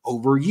power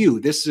over you.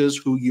 This is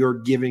who you're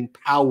giving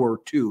power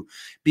to,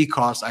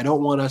 because I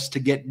don't want us to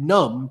get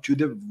numb to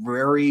the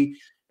very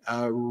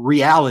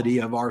reality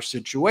of our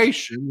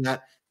situation,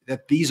 that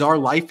these are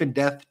life and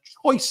death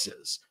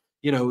choices.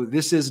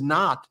 This is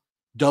not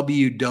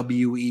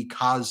WWE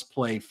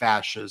cosplay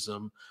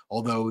fascism,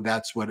 although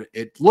that's what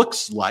it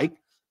looks like.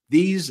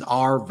 These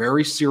are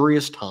very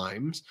serious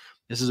times.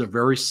 This is a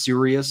very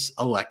serious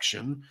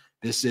election.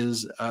 This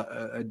is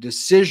a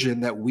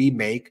decision that we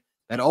make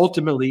that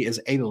ultimately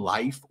is a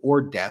life or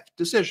death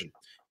decision.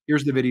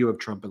 Here's the video of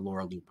Trump and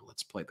Laura Loomer.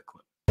 Let's play the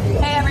clip.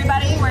 Hey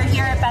everybody, we're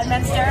here at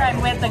Bedminster.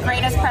 I'm with the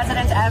greatest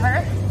president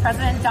ever,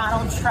 President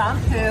Donald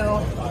Trump, who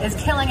is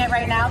killing it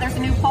right now. There's a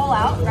new poll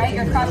out, right?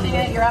 You're crushing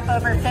it. You're up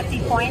over 50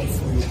 points.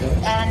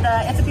 And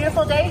it's a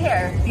beautiful day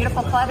here.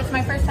 Beautiful club. It's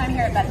my first time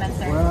here at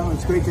Bedminster. Well,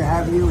 it's great to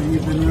have you, and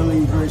you've been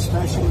really very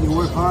special. You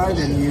work hard,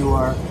 and you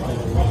are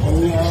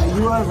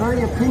a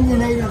very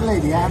opinionated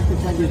lady. I have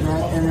to tell you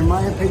that. And in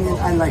my opinion,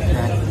 I like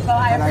that. Well,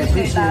 I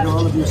appreciate that.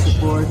 all of your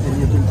support, and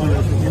you've been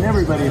terrific. And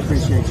everybody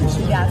appreciates you. So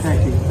yes.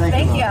 Thank you.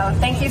 Thank you.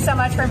 Thank you so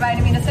much for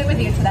inviting me to sit with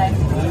you today.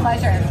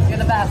 Pleasure. You're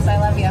the best. I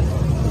love you.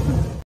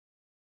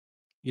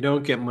 You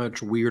don't get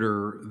much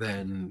weirder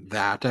than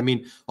that. I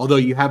mean, although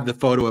you have the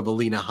photo of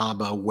Alina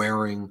Habba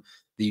wearing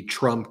the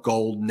Trump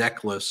gold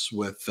necklace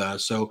with,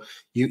 so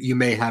you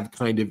may have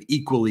kind of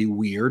equally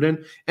weird.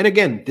 And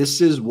again,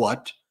 this is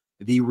what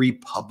the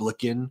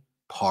Republican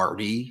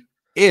Party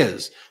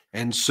is.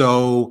 And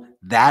so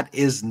that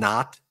is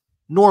not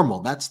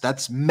normal.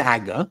 That's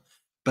MAGA,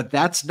 but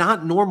that's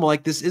not normal.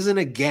 Like, this isn't,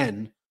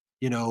 again,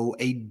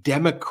 a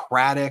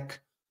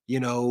Democratic,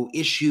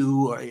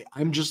 issue.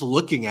 I'm just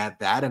looking at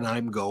that and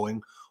I'm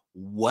going,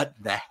 what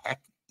the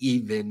heck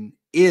even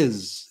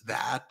is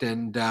that?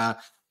 And,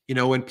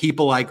 when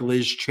people like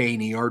Liz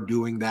Cheney are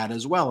doing that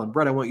as well. And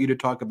Brett, I want you to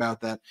talk about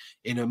that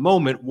in a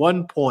moment.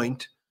 One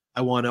point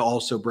I want to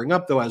also bring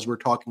up, though, as we're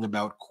talking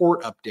about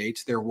court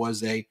updates, there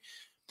was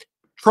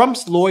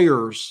Trump's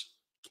lawyers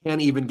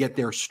can't even get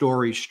their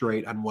story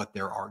straight on what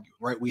they're arguing,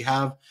 right? We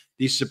have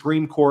the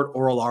Supreme Court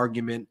oral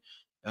argument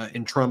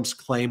in Trump's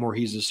claim where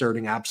he's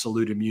asserting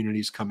absolute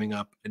immunities coming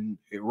up and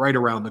right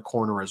around the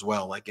corner as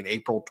well, like in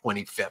April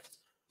 25th.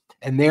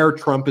 And there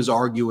Trump is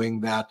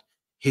arguing that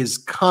his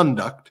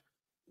conduct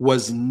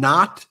was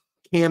not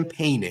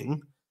campaigning.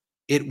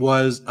 It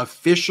was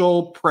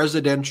official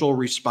presidential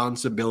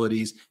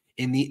responsibilities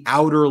in the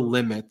outer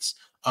limits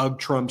of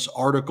Trump's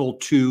Article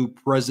 2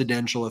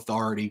 presidential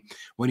authority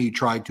when he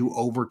tried to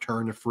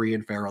overturn a free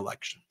and fair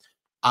election.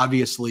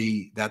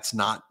 Obviously, that's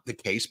not the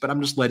case, but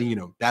I'm just letting you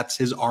know that's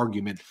his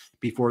argument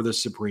before the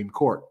Supreme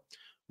Court.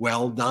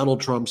 Well, Donald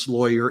Trump's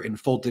lawyer in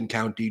Fulton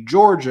County,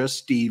 Georgia,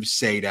 Steve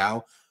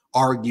Sadow,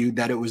 argued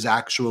that it was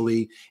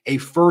actually a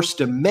First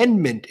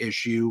Amendment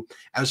issue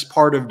as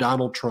part of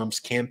Donald Trump's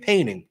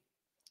campaigning,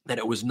 that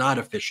it was not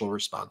official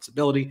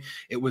responsibility.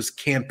 It was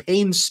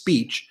campaign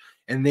speech,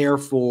 and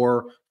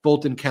therefore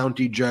Fulton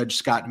County Judge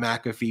Scott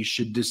McAfee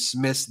should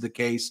dismiss the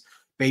case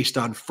based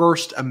on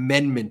First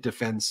Amendment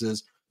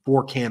defenses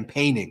for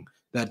campaigning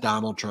that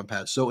Donald Trump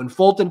has. So in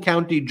Fulton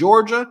County,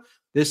 Georgia,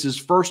 this is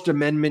First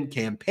Amendment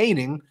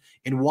campaigning.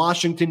 In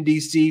Washington,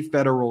 D.C.,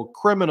 federal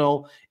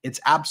criminal, it's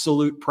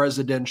absolute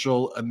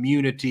presidential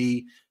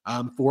immunity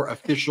for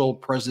official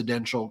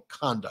presidential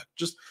conduct.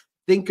 Just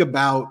think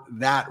about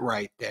that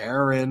right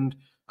there. And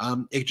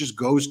it just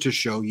goes to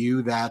show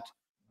you that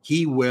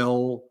he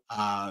will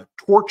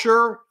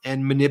torture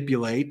and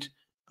manipulate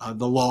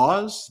the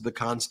laws, the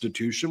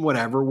Constitution,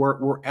 whatever,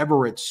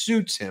 wherever it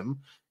suits him.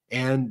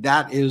 And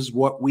that is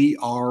what we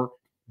are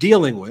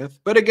dealing with.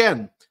 But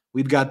again,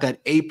 we've got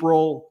that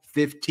April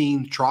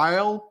 15th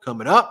trial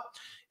coming up,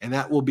 and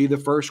that will be the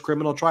first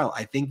criminal trial.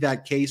 I think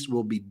that case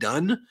will be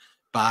done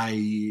by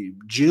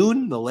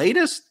June, the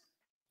latest.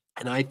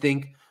 And I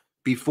think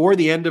before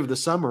the end of the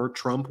summer,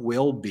 Trump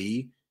will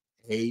be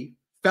a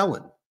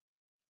felon.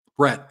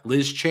 Brett,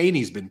 Liz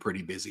Cheney's been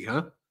pretty busy,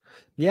 huh?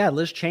 Yeah,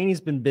 Liz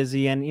Cheney's been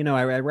busy. And,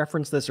 I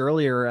referenced this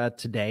earlier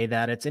today,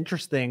 that it's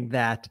interesting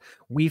that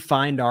we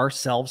find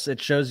ourselves, it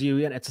shows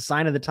you, and it's a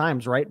sign of the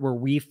times, right? Where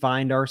we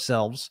find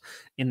ourselves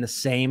in the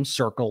same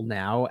circle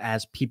now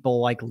as people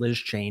like Liz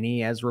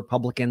Cheney, as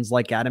Republicans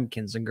like Adam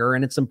Kinzinger.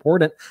 And it's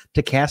important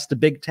to cast a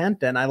big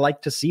tent. And I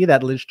like to see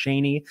that Liz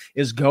Cheney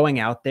is going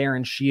out there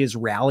and she is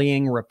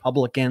rallying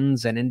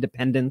Republicans and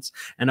independents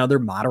and other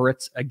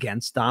moderates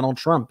against Donald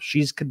Trump.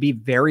 She's could be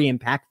very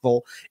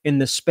impactful in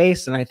this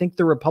space. And I think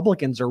the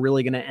Republicans are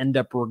really going to end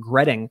up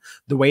regretting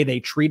the way they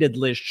treated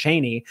Liz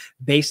Cheney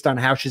based on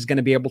how she's going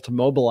to be able to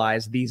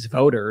mobilize these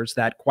voters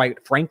that,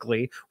 quite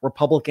frankly,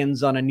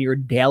 Republicans on a near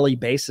daily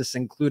basis,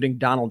 including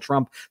Donald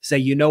Trump, say,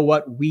 you know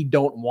what, we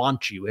don't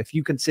want you. If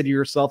you consider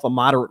yourself a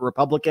moderate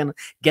Republican,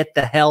 get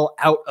the hell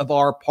out of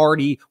our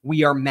party.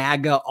 We are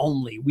MAGA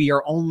only. We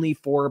are only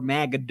for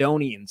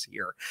Magadonians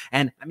here.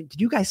 And I mean,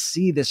 did you guys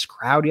see this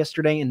crowd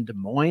yesterday in Des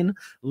Moines?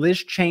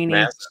 Liz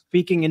Cheney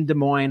speaking in Des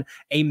Moines,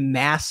 a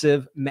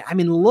massive, I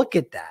mean, look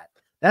at that.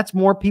 That's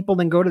more people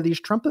than go to these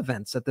Trump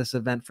events at this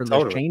event for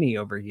Liz Cheney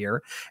over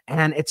here.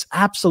 And it's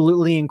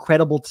absolutely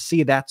incredible to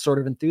see that sort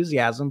of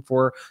enthusiasm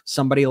for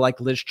somebody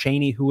like Liz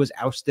Cheney, who was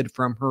ousted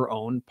from her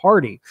own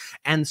party.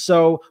 And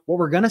so what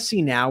we're going to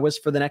see now is,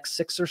 for the next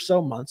 6 or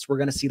so months, we're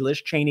going to see Liz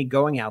Cheney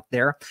going out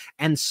there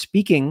and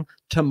speaking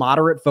to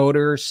moderate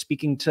voters,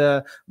 speaking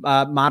to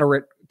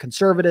moderate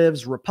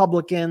conservatives,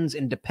 Republicans,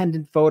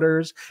 independent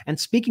voters, and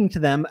speaking to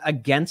them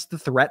against the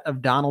threat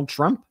of Donald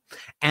Trump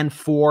and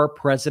for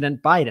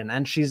President Biden.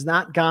 And she's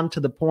not gone to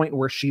the point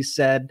where she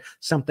said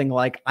something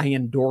like, I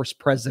endorse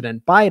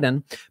President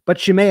Biden, but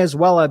she may as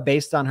well have,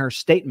 based on her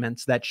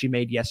statements that she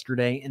made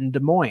yesterday in Des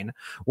Moines,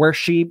 where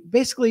she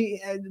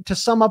basically, to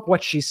sum up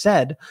what she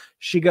said,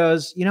 she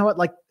goes, you know what,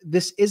 like,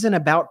 this isn't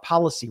about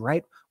policy,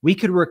 right? We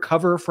could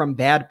recover from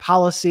bad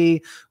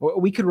policy.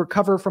 We could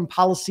recover from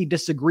policy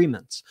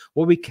disagreements.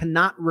 What we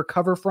cannot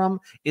recover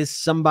from is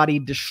somebody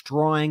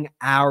destroying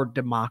our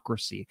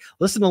democracy.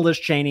 Listen to Liz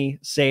Cheney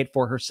say it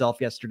for herself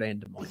yesterday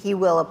in Des Moines. He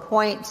will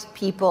appoint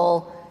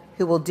people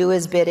who will do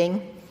his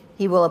bidding.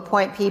 He will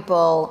appoint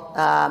people,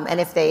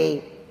 and if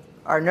they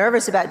are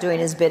nervous about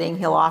doing his bidding,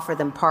 he'll offer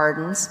them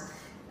pardons.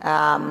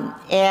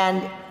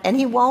 And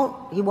he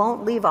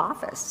won't leave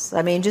office.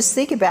 I mean, just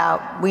think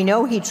about, we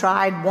know he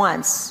tried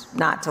once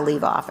not to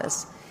leave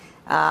office.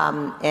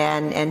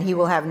 And he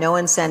will have no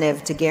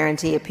incentive to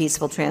guarantee a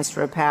peaceful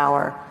transfer of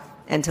power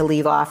and to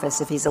leave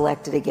office if he's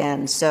elected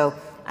again. So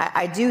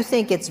I do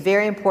think it's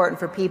very important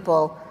for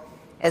people,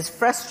 as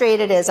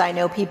frustrated as I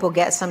know people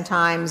get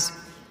sometimes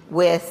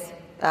with,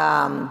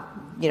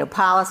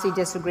 policy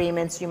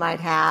disagreements you might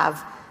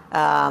have,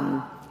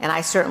 and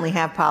I certainly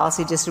have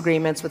policy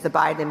disagreements with the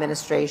Biden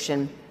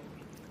administration.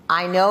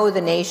 I know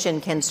the nation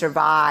can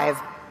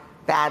survive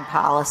bad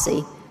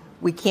policy.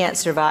 We can't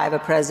survive a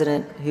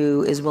president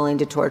who is willing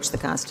to torch the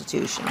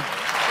Constitution.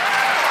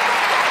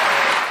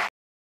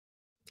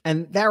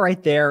 And that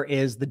right there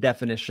is the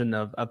definition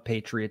of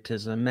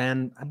patriotism.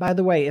 And by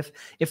the way,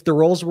 if the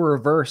roles were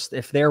reversed,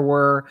 if there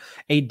were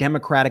a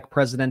Democratic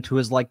president who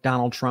is like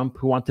Donald Trump,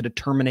 who wanted to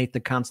terminate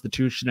the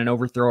Constitution and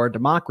overthrow our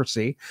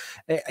democracy,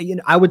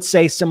 I would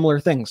say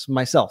similar things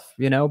myself,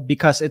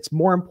 because it's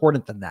more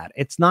important than that.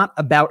 It's not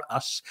about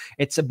us.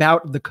 It's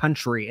about the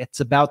country.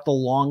 It's about the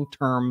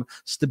long-term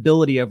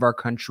stability of our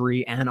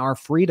country and our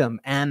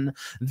freedom. And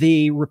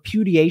the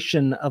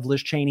repudiation of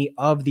Liz Cheney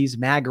of these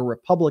MAGA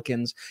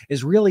Republicans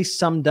is really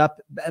summed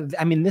up.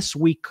 I mean, this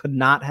week could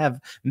not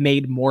have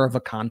made more of a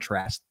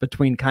contrast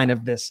between kind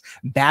of this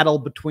battle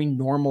between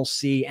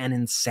normalcy and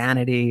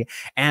insanity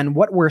and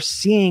what we're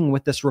seeing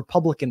with this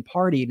Republican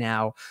Party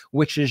now,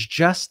 which is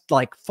just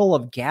like full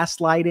of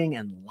gaslighting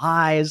and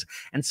lies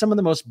and some of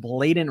the most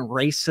blatant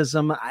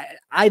racism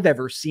I've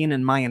ever seen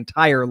in my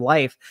entire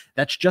life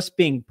that's just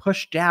being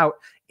pushed out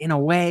in a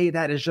way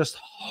that is just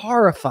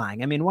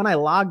horrifying. I mean, when I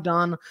logged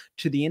on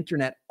to the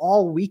internet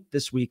all week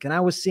this week and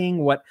I was seeing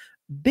what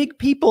big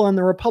people in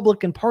the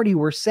Republican Party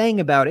were saying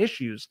about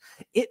issues,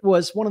 it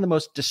was one of the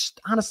most,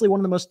 honestly, one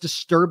of the most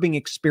disturbing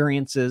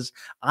experiences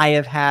I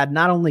have had,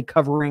 not only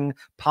covering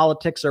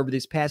politics over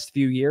these past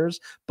few years,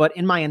 but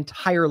in my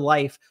entire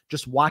life,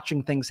 just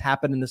watching things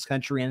happen in this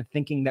country and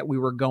thinking that we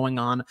were going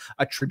on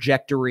a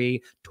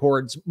trajectory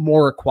towards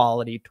more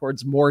equality,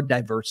 towards more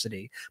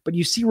diversity. But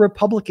you see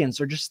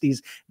Republicans are just the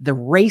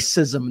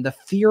racism, the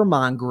fear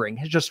mongering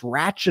has just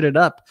ratcheted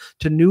up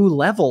to new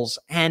levels.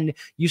 And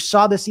you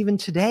saw this even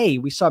today.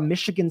 We saw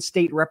Michigan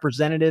State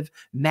Representative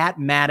Matt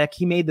Maddock.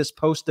 He made this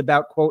post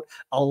about, quote,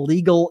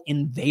 illegal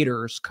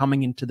invaders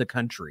coming into the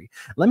country.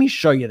 Let me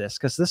show you this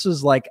because this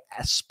was like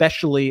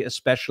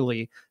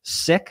especially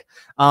sick.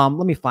 Let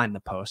me find the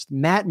post.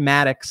 Matt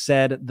Maddock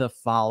said the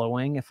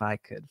following, if I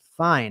could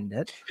find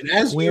it. And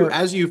as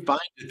you find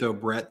it though,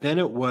 Brett, then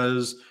it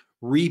was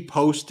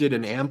reposted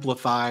and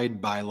amplified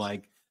by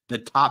like the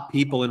top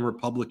people in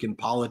Republican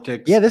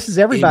politics. Yeah, this is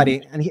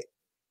everybody.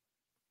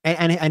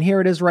 And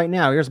here it is right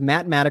now. Here's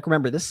Matt Maddock.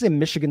 Remember, this is a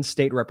Michigan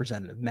State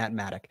Representative, Matt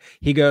Maddock.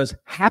 He goes,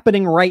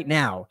 happening right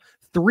now.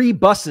 3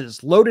 buses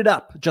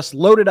just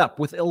loaded up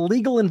with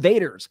illegal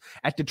invaders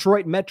at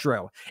Detroit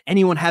Metro.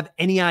 Anyone have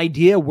any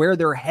idea where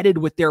they're headed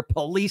with their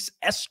police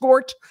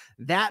escort?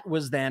 That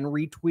was then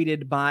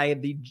retweeted by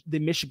the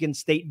Michigan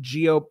State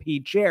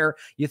GOP chair.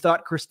 You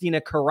thought Christina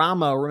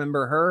Caramo,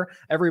 remember her?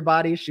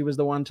 Everybody, she was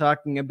the one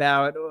talking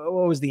about,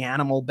 what was the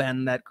animal,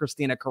 Ben, that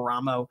Christina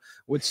Caramo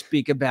would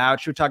speak about?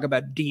 She would talk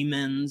about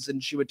demons,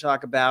 and she would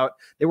talk about,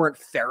 they weren't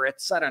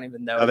ferrets. I don't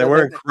even know. No, they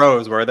weren't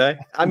crows, were they?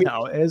 I mean,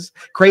 no, it was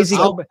crazy.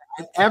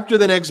 After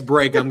the next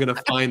break, I'm going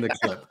to find the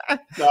clip.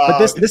 But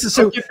this is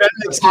so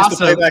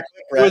awesome.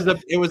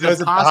 It was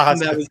a possum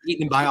that was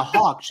eaten by a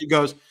hawk. She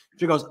goes,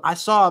 I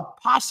saw a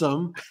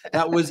possum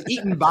that was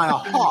eaten by a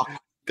hawk.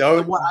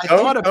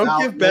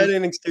 Don't give Ben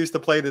an excuse to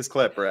play this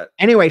clip, Brett.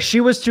 Anyway,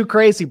 she was too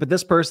crazy, but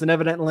this person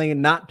evidently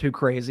not too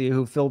crazy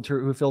who fills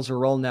her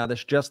role now.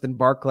 This Justin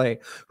Barclay,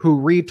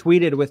 who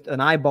retweeted with an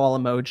eyeball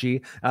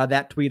emoji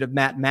that tweet of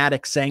Matt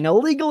Maddock saying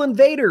illegal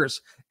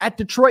invaders at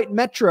Detroit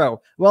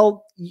Metro.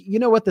 Well, you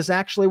know what this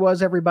actually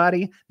was,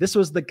 everybody? This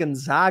was the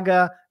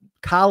Gonzaga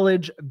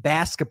college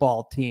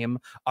basketball team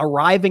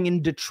arriving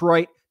in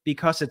Detroit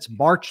because it's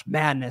March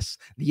Madness,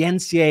 the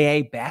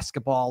NCAA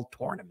basketball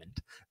tournament.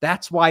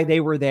 That's why they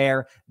were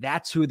there.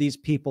 That's who these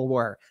people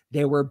were.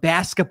 They were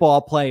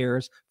basketball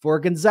players for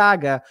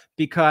Gonzaga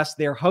because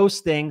they're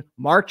hosting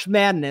March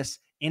Madness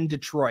in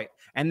Detroit.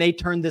 And they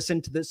turned this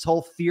into this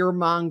whole fear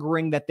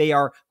mongering that they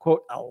are,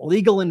 quote,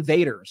 illegal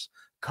invaders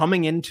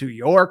coming into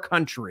your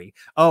country.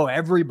 Oh,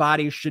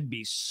 everybody should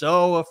be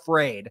so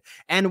afraid.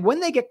 And when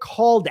they get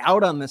called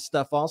out on this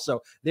stuff also,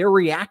 their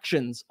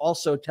reactions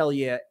also tell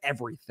you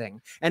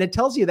everything. And it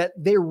tells you that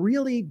they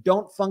really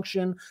don't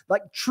function,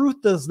 like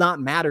truth does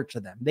not matter to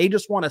them. They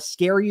just want to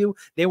scare you.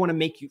 They want to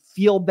make you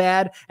feel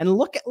bad. And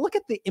look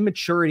at the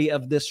immaturity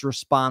of this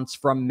response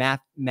from Matt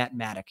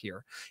Maddock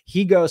here.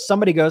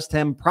 Somebody goes to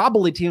him,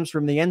 probably teams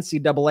from the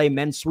NCAA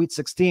Men's Sweet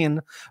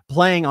 16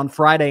 playing on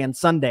Friday and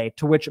Sunday,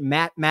 to which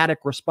Matt Maddock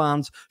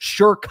responds,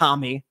 sure,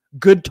 commie,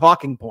 good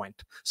talking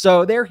point.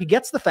 So there he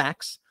gets the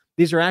facts.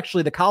 These are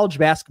actually the college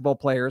basketball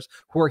players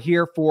who are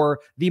here for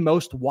the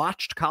most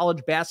watched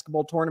college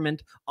basketball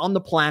tournament on the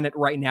planet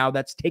right now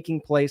that's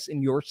taking place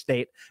in your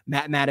state.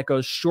 Matt Maddock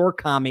goes, sure,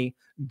 commie,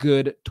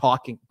 good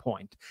talking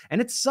point.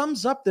 And it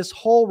sums up this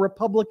whole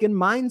Republican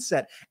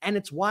mindset. And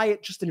it's why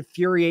it just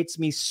infuriates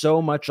me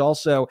so much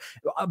also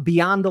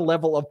beyond the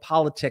level of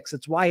politics.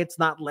 It's why it's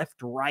not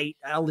left, right,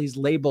 all these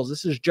labels.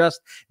 This is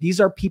just, these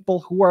are people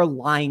who are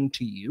lying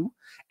to you.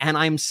 And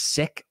I'm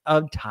sick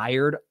of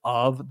tired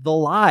of the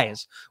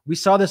lies. We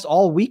saw this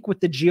all week with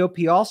the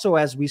GOP also,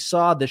 as we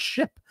saw the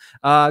ship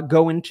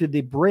go into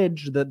the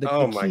bridge, the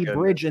key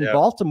bridge in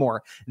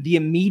Baltimore, the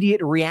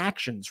immediate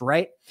reactions,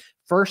 right?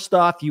 First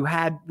off, you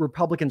had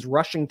Republicans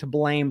rushing to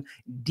blame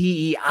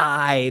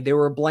DEI. They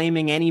were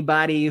blaming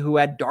anybody who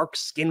had dark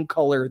skin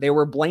color. They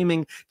were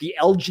blaming the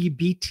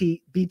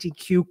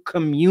LGBTQ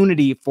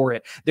community for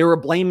it. They were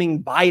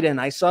blaming Biden.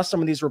 I saw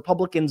some of these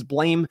Republicans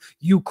blame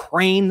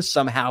Ukraine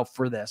somehow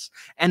for this.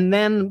 And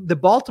then the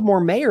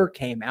Baltimore mayor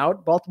came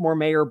out, Baltimore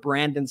Mayor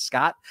Brandon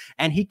Scott,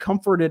 and he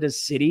comforted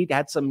his city,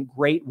 had some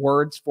great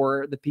words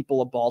for the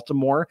people of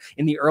Baltimore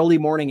in the early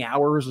morning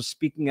hours, was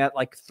speaking at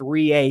like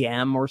 3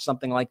 a.m. or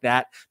something like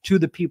that to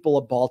the people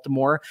of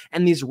Baltimore.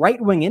 And these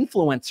right-wing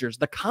influencers,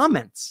 the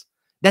comments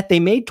that they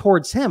made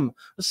towards him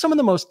was some of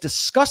the most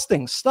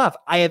disgusting stuff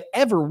I have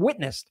ever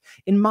witnessed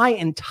in my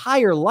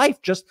entire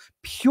life. Just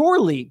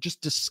purely, just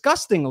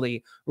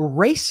disgustingly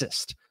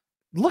racist.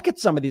 Look at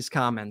some of these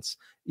comments.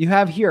 You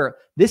have here,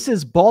 this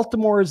is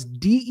Baltimore's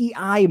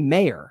DEI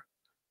mayor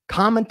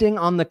commenting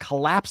on the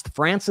collapsed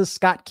Francis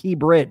Scott Key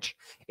Bridge.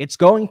 It's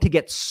going to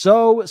get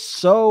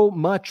so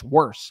much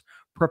worse.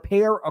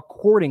 Prepare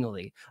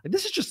accordingly. Like,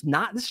 this is just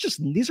not,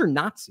 these are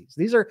Nazis.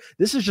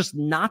 This is just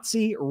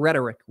Nazi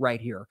rhetoric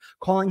right here.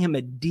 Calling him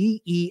a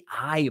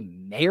DEI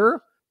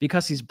mayor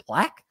because he's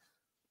black.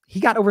 He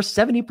got over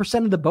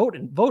 70% of the vote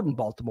in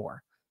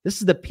Baltimore.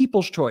 This is the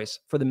people's choice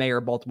for the mayor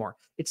of Baltimore.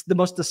 It's the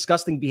most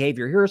disgusting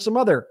behavior. Here are some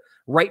other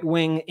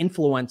right-wing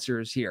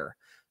influencers here.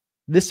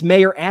 This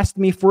mayor asked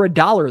me for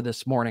 $1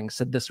 this morning,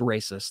 said this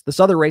racist. This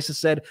other racist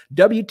said,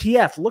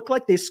 WTF, looked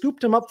like they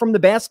scooped him up from the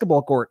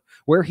basketball court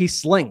where he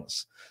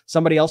slings.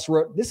 Somebody else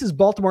wrote, this is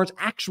Baltimore's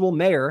actual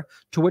mayor,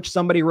 to which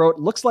somebody wrote,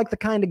 looks like the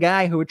kind of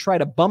guy who would try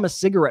to bum a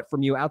cigarette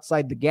from you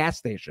outside the gas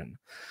station.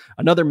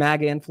 Another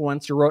MAGA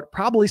influencer wrote,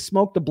 probably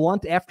smoked a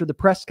blunt after the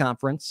press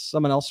conference.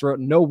 Someone else wrote,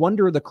 no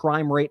wonder the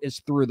crime rate is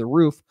through the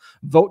roof.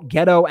 Vote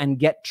ghetto and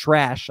get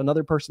trash.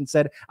 Another person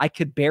said, I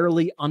could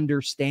barely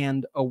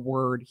understand a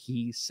word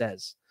he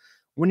says.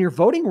 When you're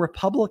voting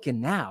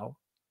Republican now,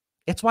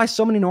 it's why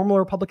so many normal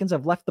Republicans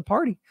have left the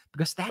party,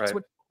 because that's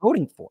what you're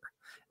voting for.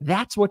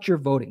 That's what you're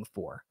voting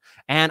for.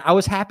 And I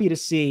was happy to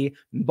see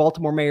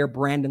Baltimore Mayor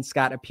Brandon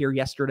Scott appear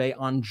yesterday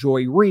on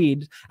Joy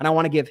Reid. And I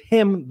want to give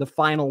him the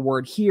final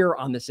word here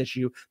on this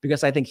issue,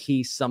 because I think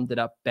he summed it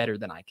up better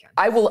than I can.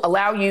 I will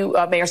allow you,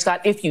 Mayor Scott,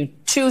 if you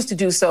choose to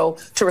do so,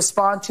 to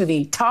respond to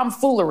the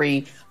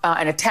tomfoolery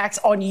and attacks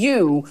on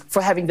you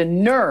for having the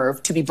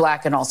nerve to be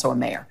black and also a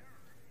mayor.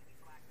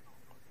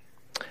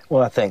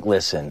 Well, I think,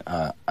 listen,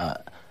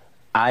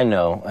 I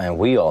know, and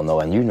we all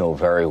know, and you know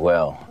very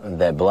well,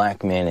 that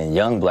black men and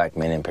young black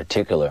men in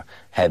particular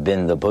have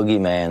been the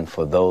boogeyman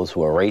for those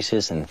who are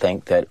racist and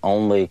think that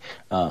only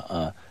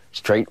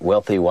straight,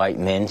 wealthy white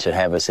men should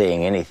have a say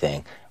in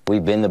anything.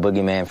 We've been the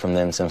boogeyman from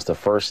them since the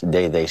first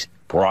day they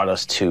brought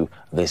us to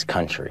this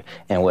country.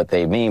 And what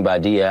they mean by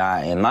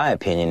DEI, in my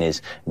opinion,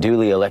 is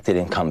duly elected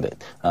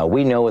incumbent.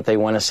 We know what they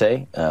want to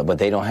say, but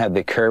they don't have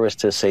the courage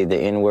to say the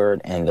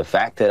N-word. And the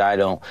fact that I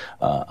don't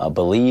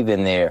believe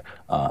in their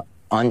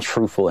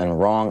untruthful and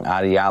wrong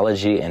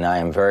ideology, and I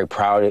am very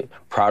proud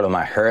of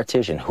my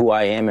heritage and who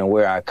I am and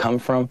where I come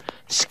from,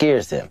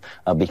 scares them,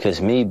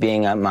 because me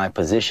being at my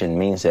position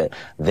means that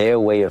their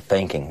way of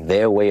thinking,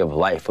 their way of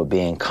life of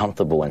being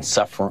comfortable and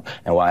suffering,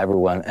 and while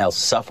everyone else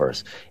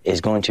suffers,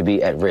 is going to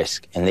be at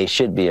risk, and they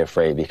should be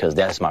afraid, because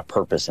that's my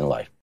purpose in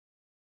life.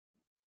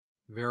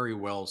 Very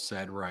well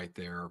said right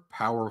there.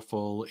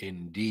 Powerful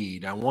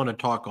indeed. I want to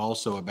talk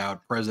also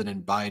about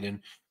President Biden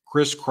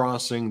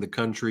crisscrossing the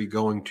country,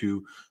 going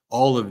to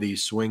all of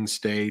these swing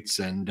states,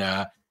 and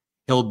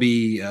he'll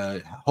be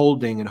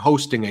holding and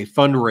hosting a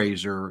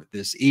fundraiser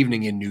this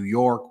evening in New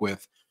York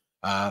with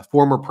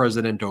former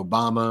President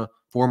Obama,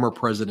 former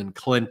President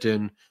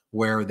Clinton,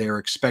 where they're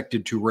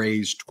expected to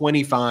raise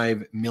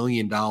 $25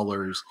 million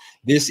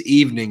this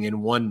evening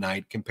in one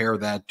night. Compare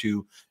that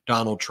to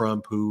Donald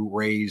Trump, who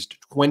raised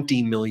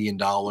 $20 million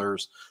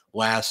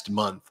last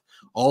month.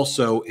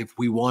 Also, if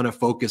we want to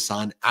focus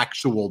on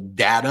actual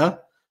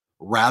data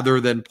rather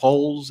than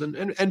polls,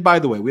 and by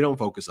the way, we don't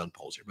focus on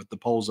polls here, but the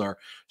polls are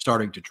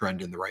starting to trend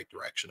in the right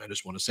direction. I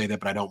just want to say that,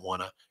 but I don't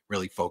want to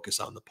really focus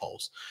on the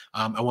polls.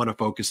 I want to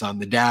focus on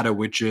the data,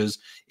 which is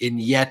in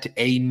yet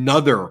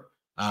another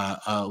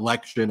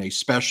election, a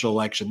special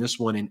election, this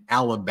one in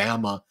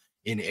Alabama,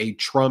 in a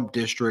Trump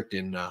district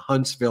in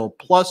Huntsville,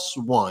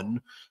 +1.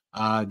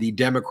 The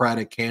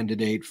Democratic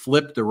candidate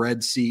flipped the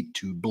red seat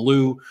to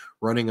blue,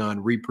 running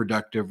on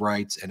reproductive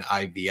rights and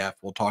IVF.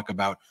 We'll talk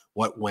about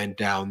what went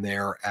down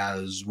there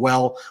as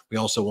well. We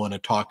also want to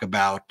talk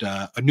about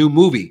a new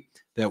movie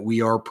that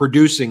we are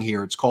producing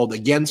here. It's called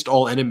Against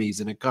All Enemies,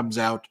 and it comes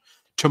out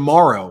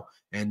tomorrow.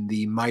 and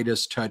the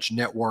MeidasTouch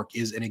Network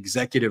is an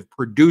executive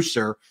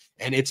producer,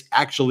 and it's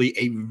actually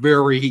a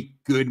very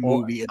good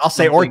movie. I'll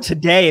say, or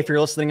today, if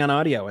you're listening on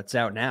audio, it's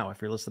out now.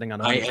 If you're listening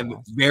on audio, I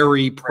am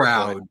very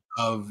proud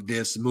of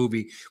this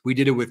movie. We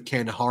did it with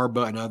Ken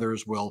Harba, and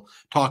others will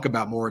talk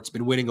about more. It's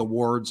been winning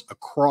awards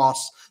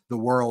across the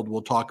world.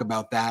 We'll talk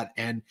about that.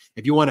 And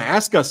if you want to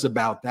ask us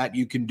about that,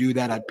 you can do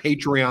that at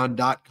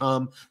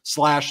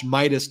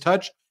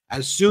patreon.com/MeidasTouch.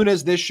 As soon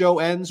as this show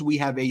ends, we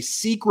have a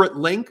secret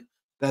link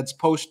that's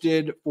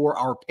posted for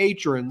our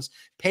patrons,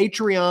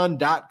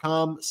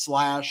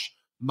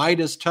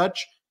 patreon.com/MeidasTouch.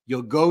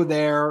 You'll go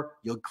there,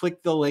 you'll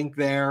click the link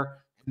there,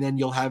 and then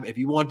you'll have, if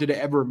you wanted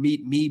to ever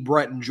meet me,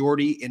 Brett, and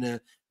Jordy in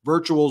a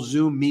virtual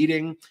Zoom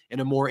meeting in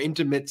a more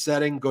intimate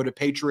setting, go to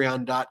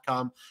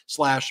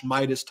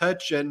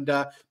patreon.com/MeidasTouch.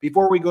 And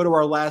before we go to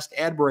our last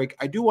ad break,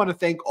 I do want to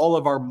thank all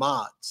of our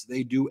mods.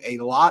 They do a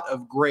lot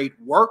of great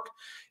work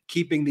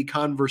keeping the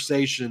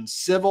conversation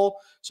civil.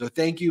 So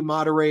thank you,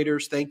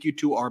 moderators. Thank you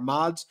to our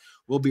mods.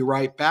 We'll be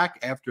right back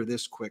after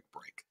this quick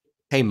break.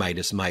 Hey,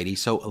 Meidas Mighty.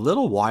 So a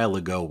little while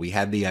ago, we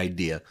had the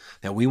idea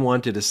that we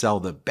wanted to sell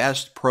the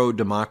best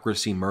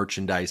pro-democracy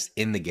merchandise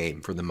in the game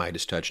for the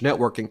MeidasTouch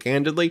Network. And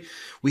candidly,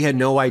 we had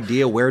no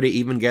idea where to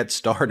even get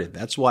started.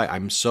 That's why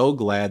I'm so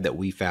glad that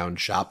we found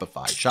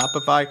Shopify.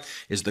 Shopify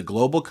is the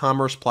global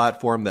commerce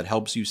platform that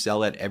helps you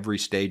sell at every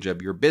stage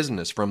of your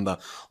business, from the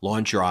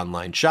launch your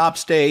online shop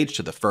stage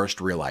to the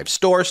first real life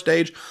store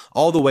stage,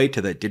 all the way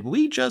to the did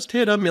we just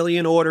hit 1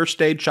 million order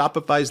stage.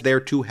 Shopify's there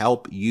to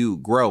help you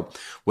grow.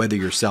 Whether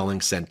you're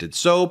selling scented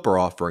soap or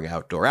offering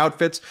outdoor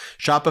outfits,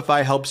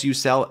 Shopify helps you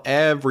sell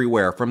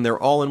everywhere, from their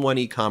all-in-one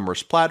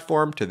e-commerce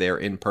platform to their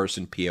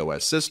in-person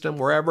POS system.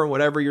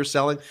 Whatever you're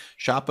selling,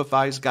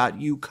 Shopify's got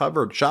you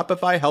covered.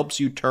 Shopify helps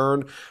you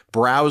turn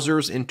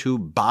browsers into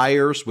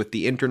buyers with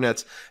the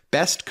internet's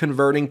best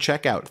converting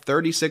checkout,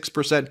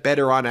 36%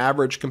 better on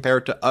average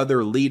compared to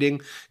other leading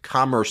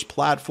commerce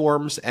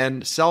platforms,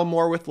 and sell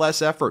more with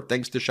less effort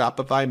thanks to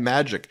Shopify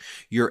Magic,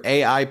 your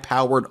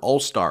AI-powered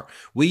all-star.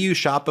 We use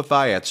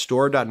Shopify at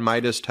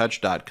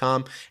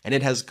store.meidastouch.com, and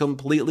it has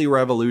completely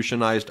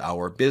revolutionized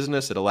our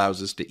business. It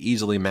allows us to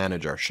easily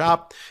manage our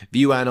shop,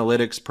 view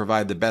analytics,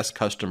 provide the best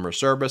customer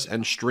service,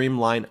 and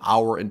streamline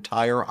our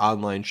entire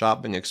online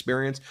shopping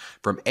experience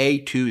from A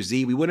to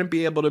Z. We wouldn't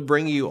be able to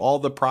bring you all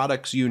the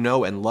products you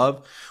know and love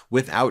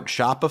without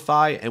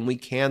Shopify, and we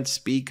can't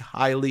speak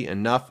highly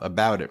enough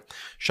about it.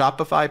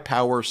 Shopify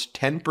powers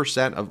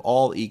 10% of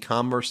all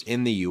e-commerce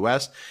in the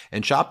US,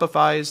 and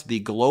Shopify is the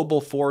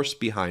global force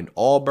behind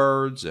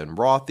Allbirds and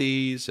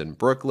Rothy's and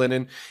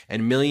Brooklinen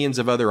and millions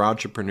of other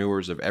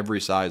entrepreneurs of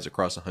every size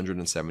across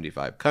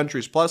 175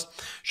 countries. Plus,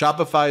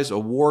 Shopify's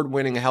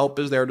award-winning help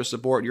is there to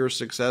support your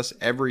success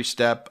every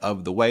step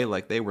of the way,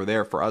 like they were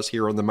there for us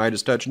here on the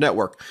MeidasTouch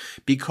Network.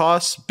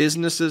 Because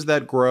businesses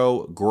that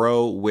grow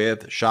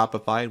with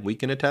Shopify, and we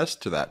can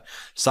attest to that.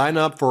 Sign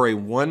up for a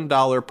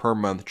 $1 per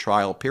month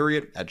trial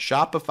period at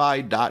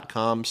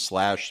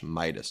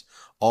shopify.com/Meidas,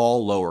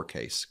 all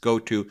lowercase. Go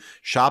to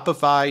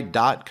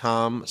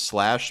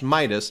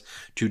shopify.com/Meidas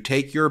to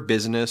take your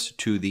business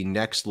to the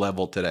next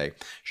level today.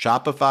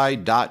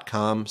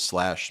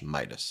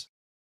 Shopify.com/Meidas.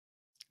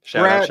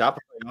 Shout out Shopify,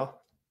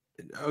 y'all.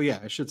 Oh yeah,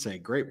 I should say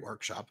great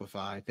work,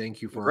 Shopify.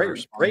 Thank you for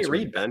great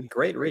read, Ben.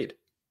 Great read.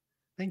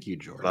 Thank you,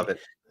 Jordy. Love it.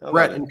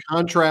 Brett, in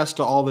contrast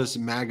to all this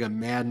MAGA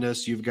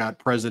madness, you've got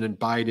President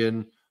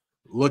Biden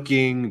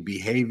looking,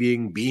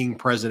 behaving, being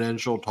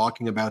presidential,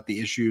 talking about the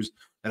issues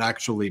that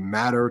actually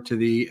matter to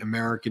the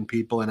American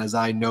people. And as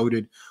I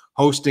noted,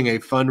 hosting a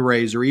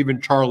fundraiser. Even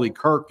Charlie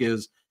Kirk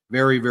is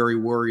very, very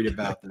worried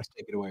about this.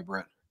 Take it away,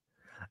 Brett.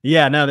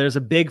 Yeah, no, there's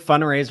a big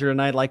fundraiser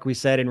tonight, like we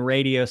said, in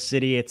Radio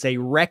City. It's a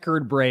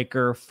record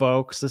breaker,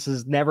 folks.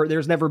 There's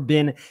never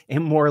been a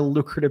more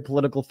lucrative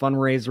political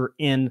fundraiser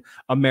in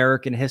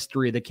American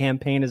history. The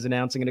campaign is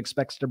announcing it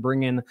expects to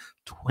bring in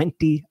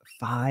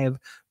 $25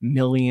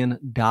 million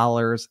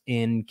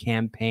in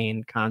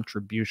campaign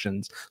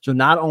contributions. So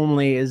not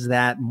only is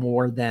that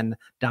more than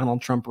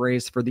Donald Trump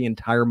raised for the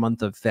entire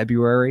month of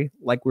February,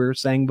 like we were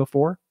saying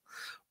before,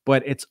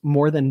 but it's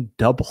more than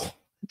double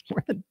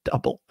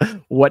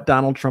what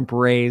Donald Trump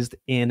raised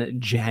in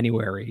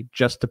January,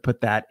 just to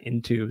put that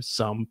into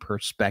some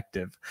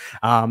perspective.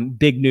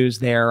 Big news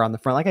there on the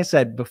front. Like I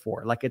said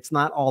before, like it's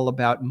not all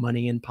about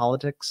money in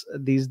politics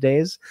these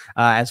days.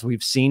 As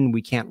we've seen,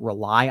 we can't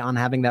rely on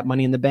having that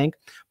money in the bank,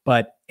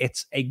 but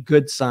it's a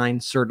good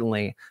sign,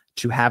 certainly,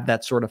 to have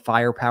that sort of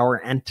firepower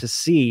and to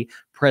see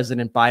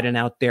President Biden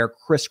out there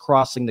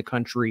crisscrossing the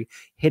country,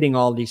 hitting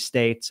all these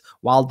states,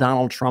 while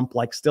Donald Trump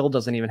still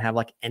doesn't even have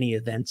any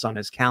events on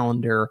his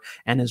calendar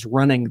and is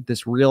running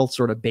this real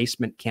sort of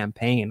basement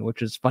campaign,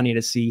 which is funny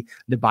to see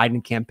the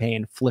Biden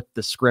campaign flip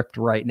the script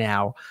right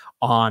now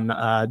on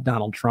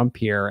Donald Trump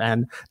here.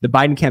 And the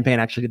Biden campaign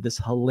actually did this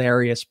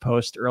hilarious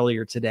post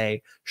earlier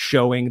today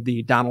showing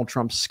the Donald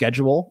Trump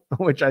schedule,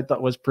 which I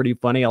thought was pretty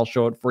funny. I'll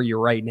show it for you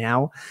right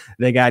now.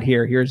 They got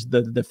here's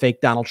the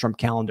fake Donald Trump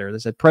calendar. They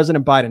said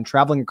President Biden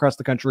traveling across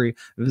the country,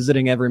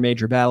 visiting every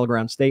major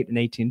battleground state and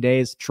 18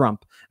 days,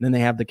 Trump. And then they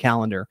have the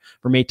calendar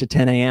from 8 to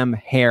 10 a.m.,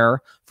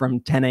 hair. From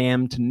 10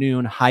 a.m. to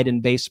noon, hide in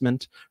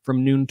basement.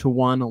 From noon to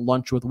 1,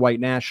 lunch with white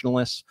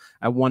nationalists.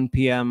 At 1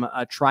 p.m.,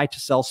 try to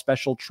sell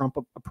special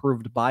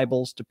Trump-approved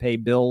Bibles to pay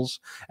bills.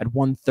 At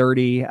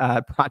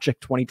 1:30, Project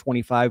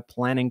 2025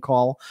 planning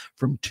call.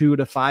 From 2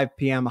 to 5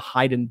 p.m.,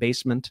 hide in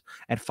basement.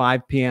 At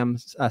 5 p.m.,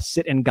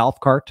 sit in golf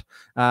cart.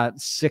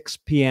 6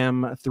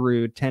 p.m.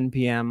 through 10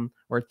 p.m.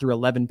 or through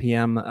 11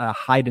 p.m.,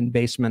 hide in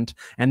basement.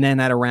 And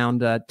then at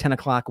around 10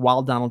 o'clock,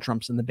 while Donald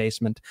Trump's in the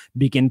basement,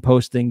 begin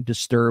posting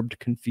disturbed,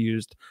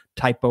 confused,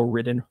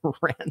 typo-ridden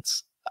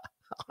rants.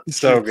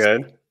 So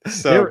good.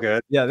 So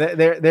good. Yeah,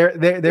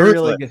 they're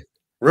really good.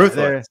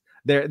 Ruthless.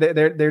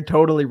 They're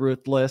totally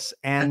ruthless.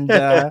 And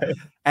and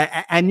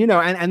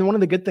one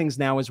of the good things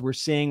now is we're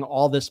seeing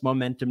all this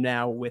momentum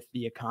now with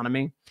the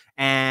economy.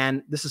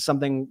 And this is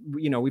something,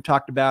 we've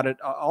talked about it,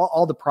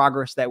 all the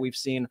progress that we've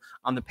seen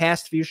on the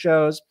past few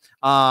shows.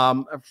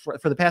 For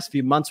the past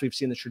few months, we've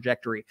seen the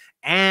trajectory.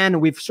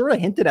 And we've sort of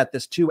hinted at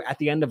this too at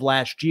the end of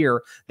last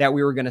year that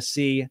we were going to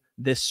see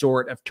this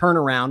sort of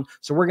turnaround.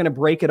 So we're going to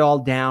break it all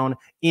down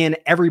in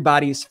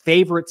everybody's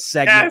favorite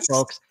segment,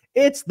 folks.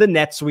 It's the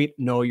NetSuite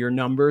Know Your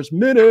Numbers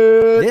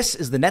Minute. This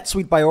is the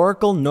NetSuite by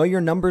Oracle Know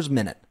Your Numbers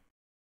Minute.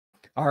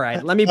 All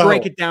right, let me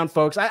break it down,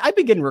 folks. I've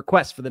been getting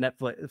requests for the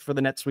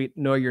NetSuite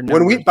Know Your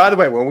Numbers. By the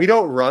way, when we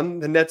don't run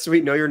the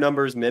NetSuite Know Your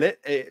Numbers Minute,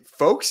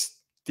 folks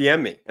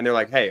DM me and they're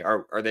like, "Hey,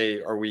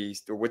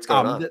 what's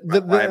going on?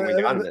 Why haven't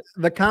we gotten it?"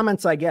 The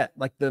comments I get,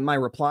 like my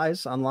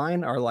replies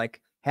online, are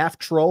like half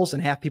trolls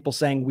and half people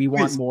saying we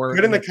want more.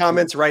 Put in the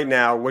comments right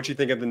now what you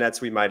think of the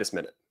NetSuite Midas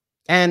Minute.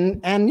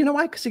 And you know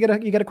why? Because you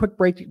get a quick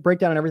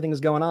breakdown and everything is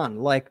going on.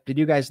 Like, did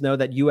you guys know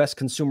that U.S.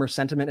 consumer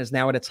sentiment is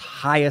now at its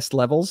highest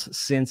levels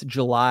since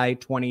July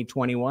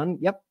 2021?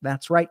 Yep,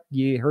 that's right.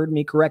 You heard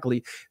me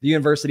correctly. The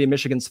University of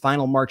Michigan's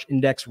final March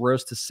index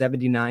rose to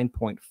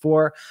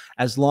 79.4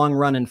 as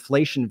long-run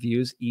inflation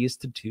views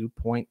eased to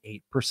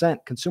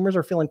 2.8%. Consumers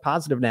are feeling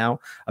positive now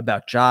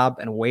about job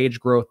and wage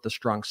growth, the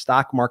strong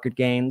stock market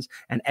gains,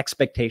 and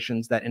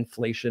expectations that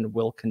inflation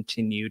will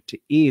continue to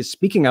ease.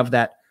 Speaking of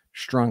that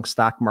strong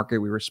stock market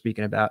we were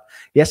speaking about,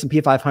 the S&P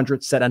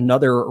 500 set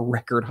another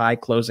record high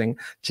closing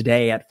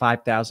today at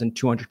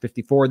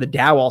 5,254. The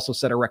Dow also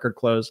set a record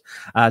close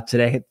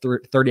today at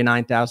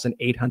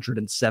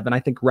 39,807. I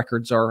think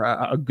records are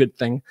a good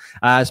thing,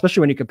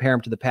 especially when you compare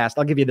them to the past.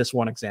 I'll give you this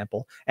one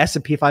example.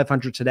 S&P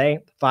 500 today,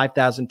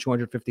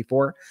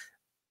 5,254.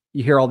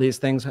 You hear all these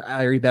things.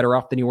 Are you better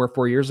off than you were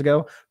 4 years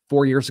ago?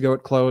 4 years ago,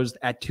 it closed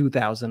at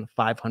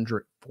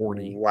 2,540.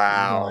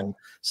 Wow.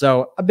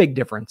 So a big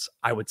difference,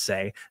 I would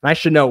say. And I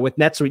should know, with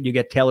NetSuite, you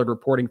get tailored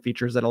reporting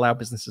features that allow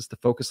businesses to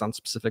focus on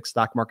specific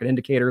stock market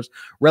indicators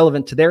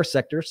relevant to their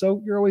sector.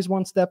 So you're always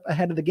one step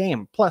ahead of the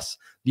game. Plus,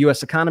 the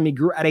U.S. economy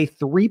grew at a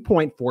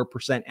 3.4%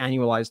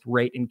 annualized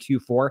rate in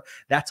Q4.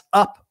 That's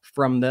up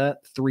from the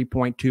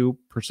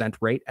 3.2%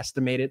 rate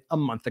estimated a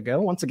month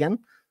ago. Once again,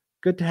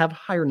 good to have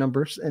higher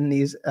numbers in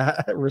these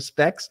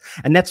respects.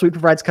 And NetSuite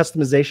provides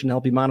customization to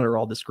help you monitor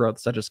all this growth,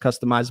 such as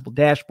customizable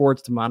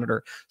dashboards to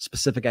monitor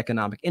specific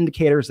economic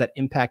indicators that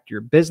impact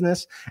your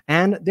business.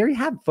 And there you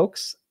have it,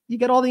 folks. You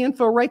get all the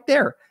info right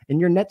there in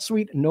your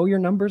NetSuite Know Your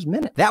Numbers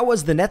Minute. That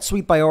was the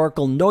NetSuite by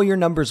Oracle Know Your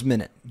Numbers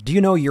Minute. Do you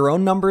know your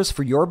own numbers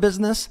for your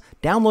business?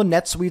 Download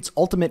NetSuite's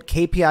ultimate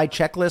KPI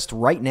checklist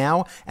right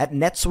now at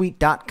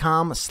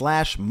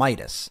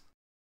netsuite.com/Midas.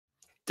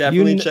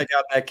 Definitely check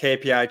out that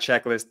KPI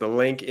checklist. The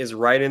link is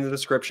right in the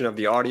description of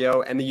the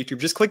audio and the YouTube.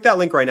 Just click that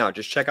link right now.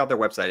 Just check out their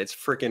website. It's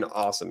freaking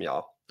awesome,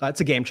 y'all.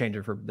 It's a game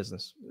changer for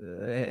business.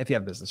 If you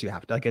have business, you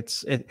have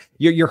to.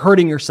 You're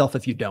hurting yourself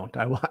if you don't.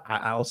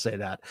 I'll say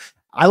that.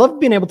 I love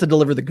being able to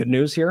deliver the good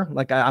news here.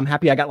 Like, I'm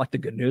happy I got the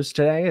good news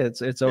today.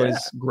 It's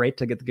always great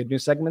to get the good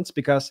news segments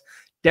because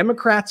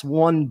Democrats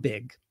won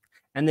big,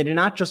 and they did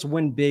not just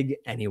win big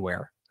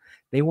anywhere.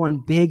 They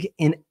won big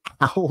in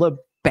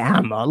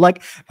Alabama.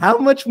 Like, how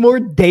much more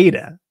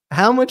data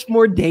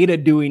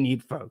do we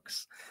need,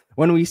 folks?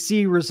 When we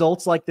see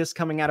results like this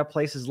coming out of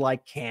places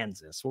like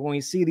Kansas, when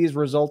we see these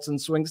results in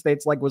swing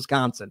states like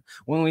Wisconsin,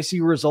 when we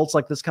see results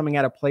like this coming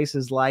out of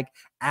places like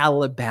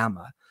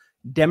Alabama,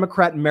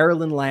 Democrat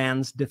Maryland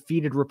Lands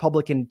defeated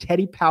Republican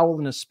Teddy Powell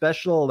in a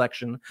special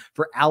election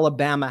for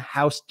Alabama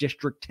House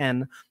District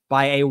 10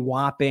 by a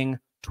whopping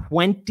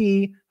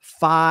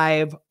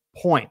 25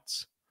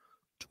 points.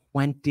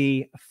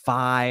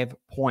 25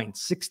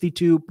 points,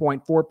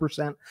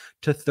 62.4%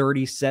 to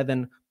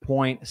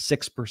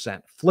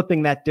 37.6%,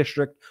 flipping that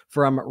district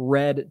from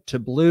red to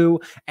blue.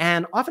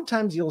 And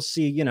oftentimes you'll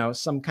see,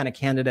 some kind of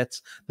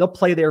candidates, they'll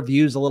play their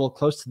views a little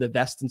close to the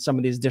vest in some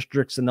of these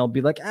districts. And they'll be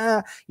like,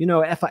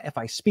 if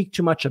I speak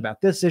too much about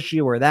this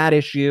issue or that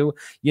issue,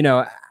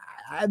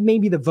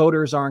 maybe the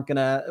voters aren't going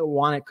to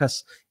want it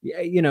because,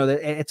 you know,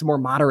 it's a more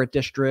moderate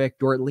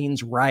district or it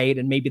leans right,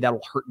 and maybe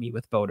that'll hurt me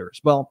with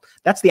voters. Well,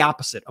 that's the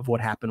opposite of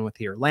what happened with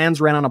here.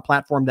 Lands ran on a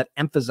platform that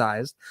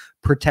emphasized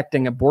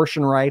protecting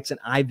abortion rights and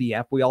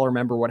IVF. We all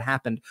remember what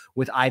happened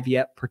with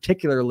IVF,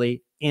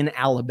 particularly in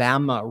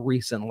Alabama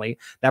recently.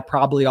 That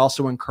probably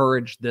also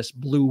encouraged this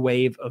blue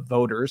wave of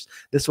voters.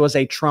 This was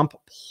a Trump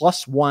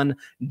 +1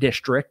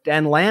 district,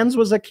 and Lands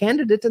was a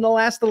candidate in the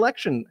last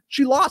election.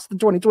 She lost in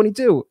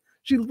 2022.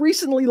 She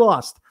recently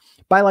lost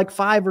by like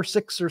 5 or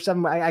 6 or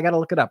 7. I got to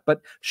look it up,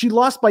 but she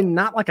lost by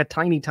not like a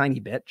tiny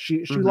bit.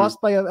 She lost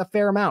by a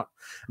fair amount.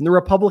 And the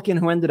Republican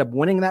who ended up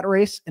winning that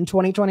race in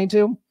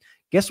 2022,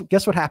 guess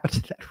what happened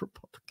to that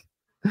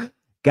Republican?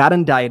 Got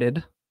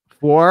indicted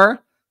for,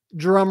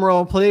 drum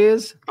roll,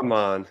 please. Come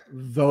on.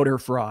 Voter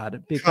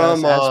fraud.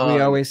 Because as we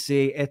always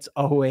see, it's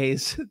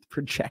always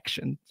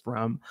projection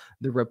from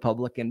the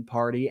Republican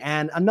Party.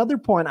 And another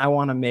point I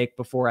want to make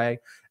before I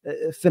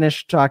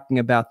finish talking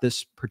about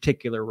this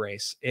particular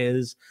race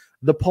is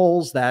the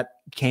polls that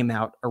came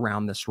out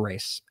around this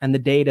race and the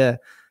data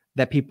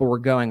that people were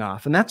going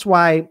off. And that's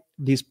why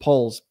these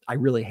polls I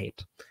really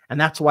hate. And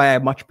that's why I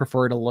much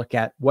prefer to look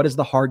at what is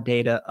the hard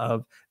data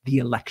of the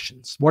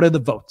elections. What are the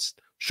votes?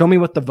 Show me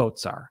what the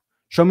votes are.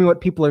 Show me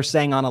what people are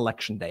saying on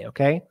election day,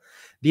 okay?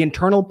 The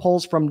internal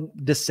polls from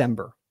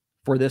December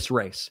for this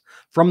race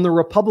from the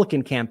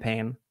Republican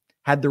campaign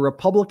had the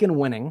Republican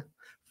winning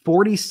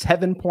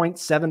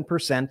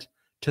 47.7%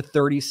 to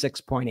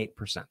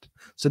 36.8%.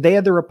 So they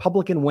had the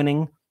Republican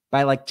winning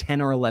by like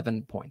 10 or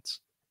 11 points.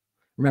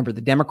 Remember,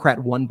 the Democrat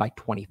won by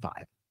 25.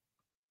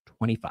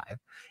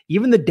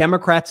 Even the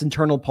Democrats'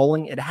 internal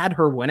polling, it had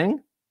her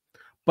winning,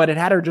 but it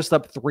had her just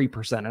up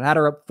 3%. It had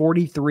her up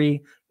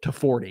 43 to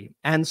 40.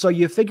 And so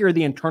you figure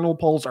the internal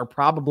polls are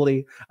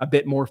probably a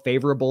bit more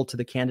favorable to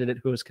the candidate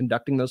who is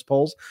conducting those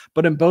polls.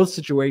 But in both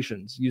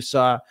situations, you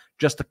saw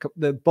just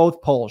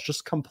both polls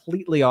just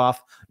completely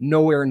off,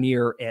 nowhere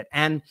near it.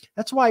 And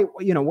that's why,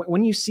 you know,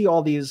 when you see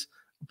all these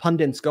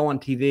pundits go on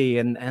TV,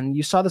 and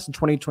you saw this in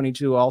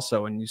 2022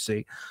 also, and you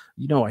see,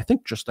 you know, I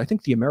think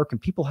the American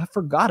people have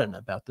forgotten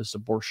about this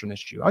abortion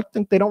issue. I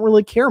think they don't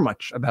really care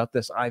much about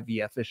this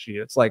IVF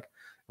issue. It's like,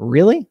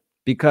 really?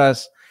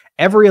 Because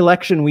every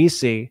election we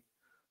see,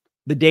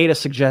 the data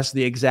suggests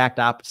the exact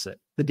opposite.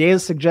 The data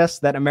suggests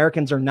that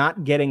Americans are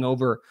not getting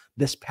over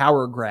this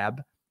power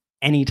grab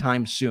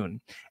anytime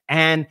soon.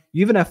 And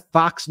you even have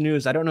Fox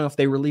News. I don't know if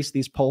they release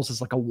these polls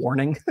as like a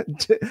warning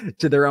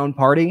to their own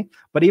party,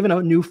 but even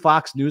a new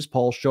Fox News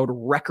poll showed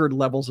record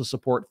levels of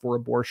support for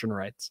abortion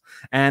rights.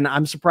 And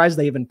I'm surprised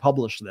they even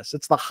published this.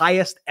 It's the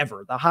highest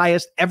ever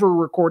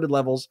recorded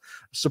levels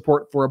of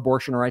support for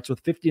abortion rights,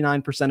 with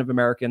 59% of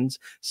Americans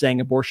saying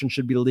abortion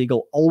should be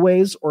legal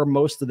always or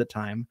most of the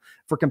time.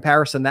 For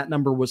comparison, that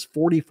number was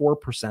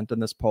 44% in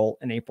this poll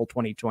in April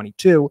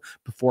 2022,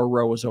 before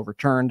Roe was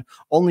overturned.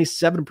 Only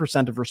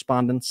 7% of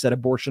respondents said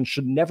abortion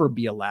should never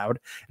be allowed,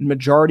 and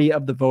majority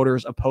of the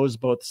voters opposed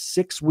both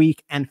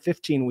 6-week and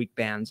 15-week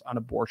bans on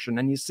abortion.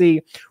 And you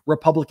see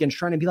Republicans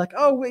trying to be like,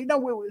 oh, wait, no,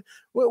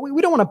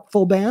 we don't want a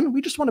full ban.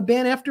 We just want to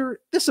ban after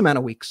this amount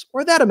of weeks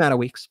or that amount of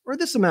weeks or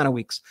this amount of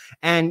weeks.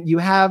 And you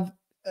have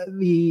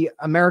the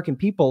American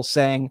people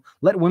saying,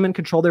 let women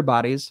control their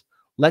bodies.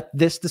 Let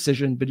this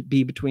decision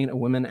be between a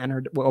woman and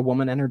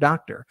her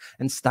doctor,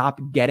 and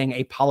stop getting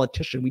a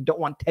politician. We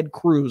don't want Ted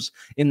Cruz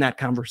in that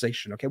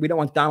conversation. Okay. We don't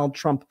want Donald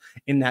Trump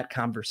in that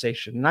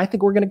conversation. And I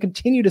think we're going to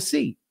continue to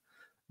see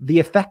the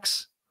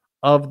effects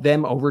of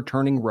them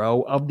overturning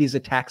Roe, of these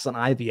attacks on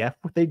IVF,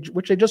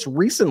 which they just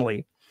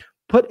recently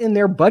put in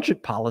their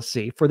budget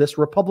policy for this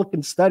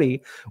Republican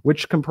study,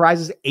 which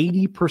comprises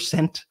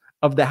 80%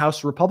 of the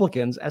House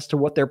Republicans, as to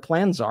what their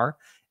plans are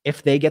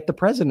if they get the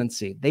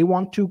presidency. They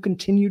want to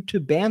continue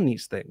to ban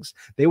these things.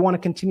 They want to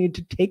continue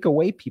to take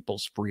away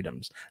people's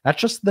freedoms.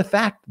 That's just the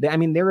fact. I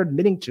mean, they're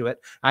admitting to it.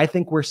 I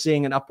think we're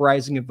seeing an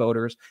uprising of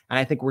voters. And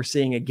I think we're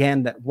seeing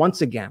again that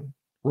once again,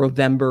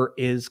 November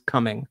is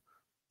coming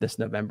this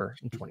November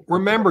in 2020.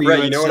 Remember,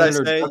 Brett, you know what I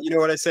say? You know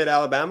what I say to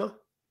Alabama?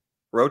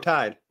 Row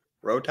Tide.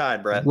 Row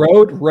Tide, Brett.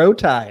 Row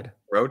Tide.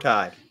 Row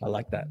Tide. I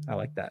like that. I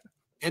like that.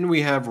 And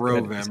we have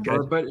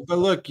Rovember, but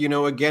look, you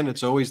know, again,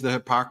 it's always the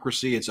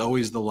hypocrisy, it's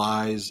always the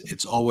lies,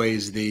 it's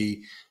always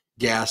the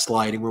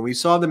gaslighting. When we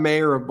saw the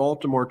mayor of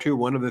Baltimore too,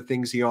 one of the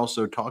things he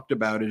also talked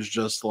about is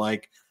just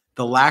like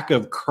the lack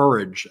of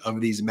courage of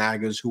these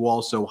MAGAs, who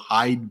also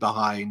hide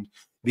behind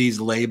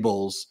these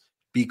labels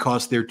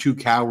because they're too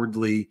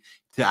cowardly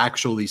to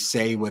actually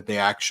say what they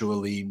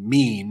actually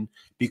mean,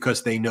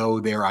 because they know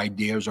their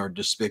ideas are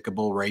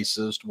despicable,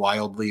 racist,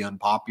 wildly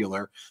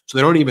unpopular. So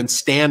they don't even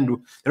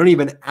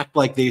act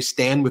like they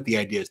stand with the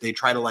ideas. They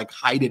try to like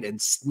hide it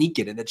and sneak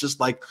it. And it's just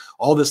like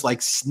all this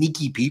like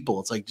sneaky people.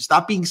 It's like,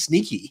 stop being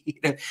sneaky.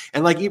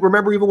 And like,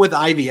 remember, even with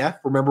IVF,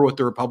 remember what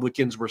the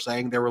Republicans were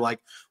saying? They were like,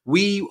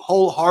 we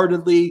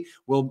wholeheartedly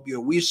will, you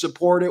know, we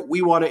support it.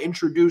 We want to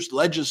introduce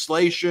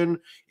legislation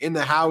in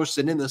the House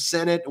and in the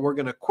Senate, and we're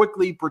going to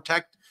quickly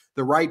protect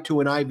the right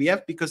to an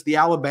IVF because the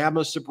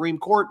Alabama Supreme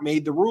Court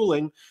made the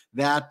ruling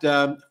that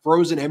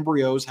frozen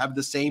embryos have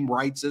the same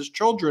rights as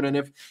children. And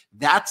if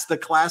that's the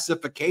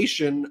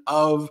classification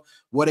of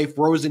what a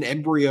frozen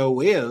embryo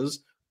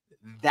is,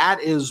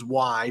 that is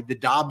why the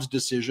Dobbs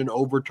decision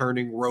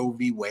overturning Roe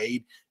v.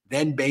 Wade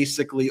then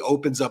basically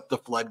opens up the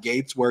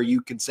floodgates where you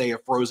can say a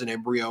frozen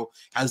embryo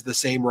has the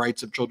same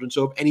rights of children.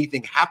 So if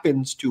anything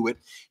happens to it,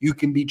 you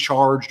can be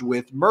charged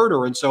with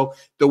murder. And so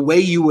the way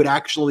you would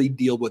actually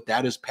deal with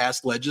that is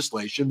pass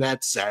legislation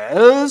that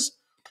says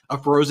a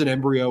frozen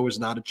embryo is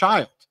not a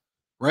child,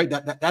 right?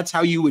 That's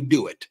how you would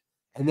do it.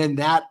 And then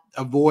that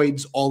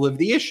avoids all of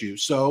the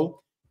issues.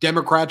 So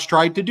Democrats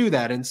tried to do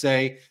that and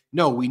say,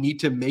 no, we need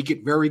to make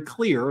it very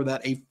clear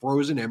that a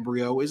frozen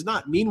embryo is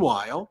not.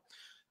 Meanwhile,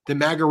 the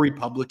MAGA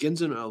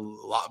Republicans, and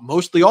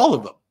mostly all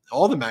of them,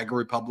 all the MAGA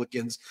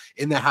Republicans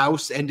in the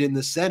House and in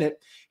the Senate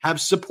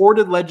have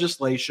supported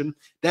legislation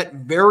that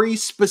very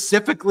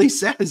specifically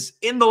says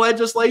in the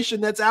legislation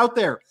that's out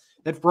there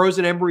that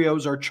frozen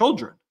embryos are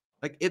children.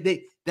 Like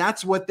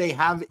that's what they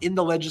have in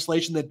the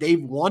legislation that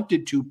they've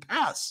wanted to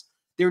pass.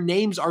 Their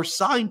names are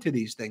signed to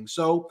these things.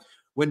 So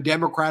when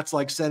Democrats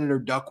like Senator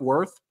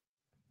Duckworth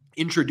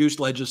introduced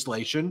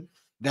legislation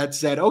that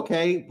said,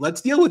 okay, let's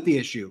deal with the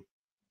issue.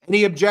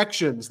 Any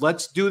objections?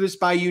 Let's do this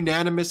by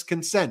unanimous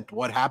consent.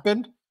 What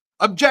happened?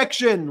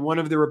 Objection. One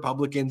of the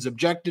Republicans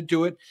objected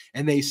to it,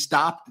 and they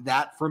stopped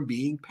that from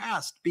being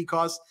passed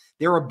because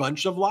they're a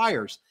bunch of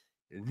liars.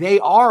 They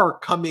are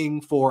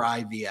coming for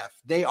IVF.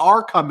 They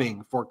are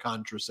coming for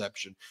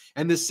contraception.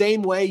 And the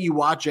same way you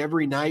watch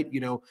every night, you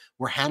know,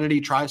 where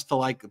Hannity tries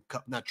to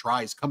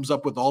comes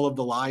up with all of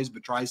the lies,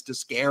 but tries to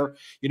scare,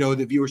 you know,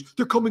 the viewers.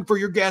 They're coming for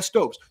your gas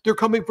stoves. They're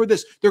coming for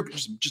this. They're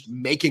just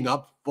making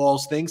up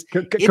false things.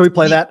 Can we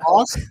play that?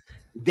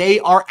 They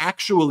are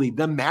actually,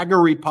 the MAGA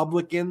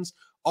Republicans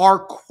are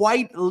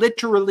quite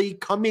literally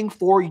coming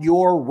for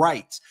your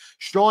rights.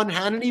 Sean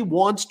Hannity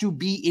wants to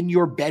be in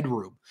your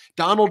bedroom.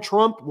 Donald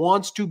Trump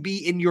wants to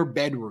be in your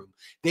bedroom.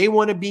 They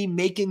want to be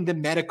making the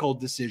medical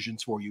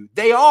decisions for you.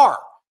 They are.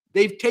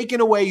 They've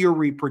taken away your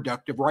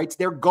reproductive rights.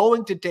 They're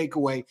going to take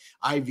away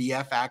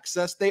IVF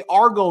access. They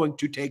are going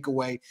to take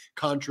away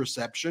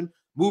contraception.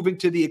 Moving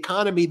to the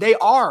economy, they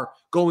are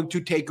going to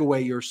take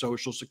away your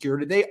Social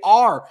Security. They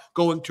are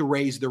going to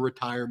raise the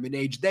retirement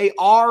age. They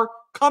are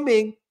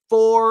coming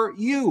for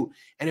you.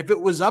 And if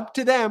it was up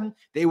to them,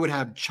 they would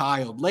have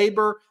child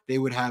labor. They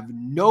would have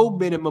no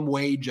minimum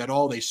wage at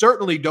all. They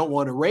certainly don't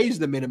want to raise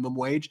the minimum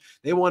wage.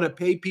 They want to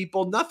pay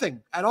people nothing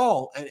at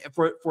all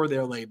for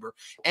their labor.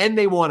 And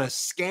they want to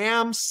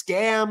scam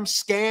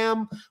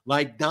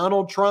like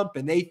Donald Trump.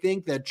 And they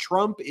think that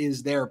Trump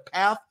is their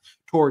path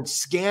towards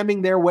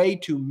scamming their way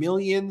to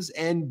millions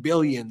and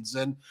billions.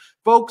 And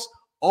folks,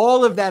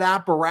 all of that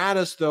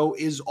apparatus, though,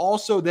 is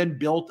also then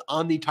built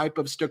on the type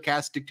of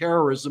stochastic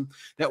terrorism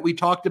that we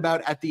talked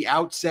about at the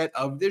outset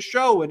of this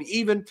show. And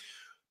even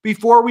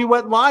before we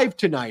went live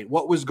tonight,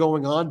 what was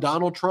going on?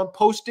 Donald Trump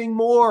posting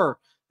more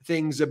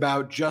things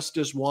about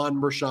Justice Juan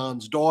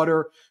Merchan's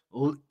daughter,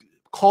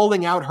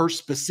 calling out her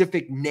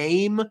specific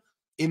name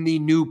in the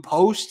new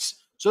posts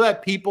so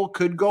that people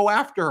could go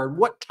after her.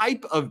 What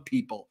type of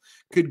people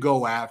could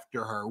go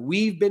after her?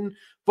 We've been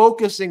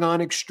focusing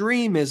on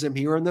extremism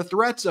here and the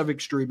threats of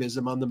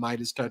extremism on the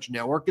MeidasTouch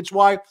Network. It's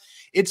why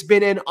it's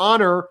been an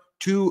honor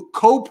to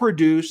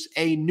co-produce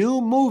a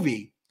new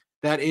movie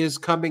that is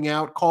coming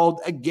out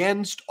called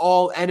Against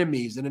All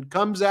Enemies. And it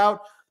comes out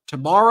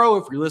tomorrow.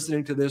 If you're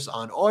listening to this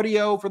on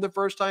audio for the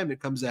first time, it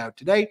comes out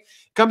today. It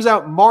comes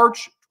out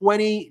March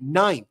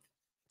 29th.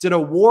 It's an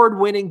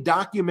award-winning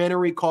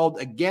documentary called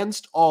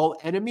Against All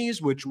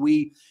Enemies, which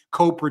we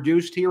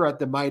co-produced here at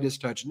the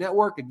MeidasTouch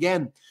Network.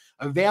 Again,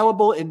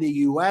 available in the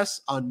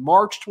U.S. on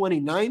March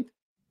 29th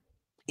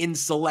in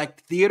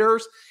select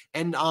theaters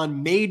and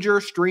on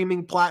major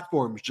streaming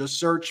platforms. Just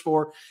search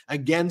for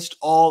Against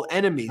All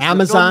Enemies.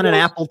 Amazon and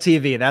Apple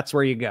TV. That's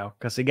where you go,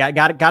 because you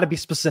got to be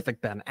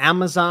specific then.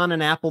 Amazon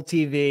and Apple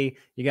TV.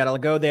 You got to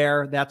go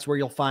there. That's where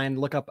you'll find.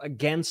 Look up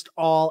Against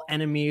All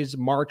Enemies,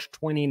 March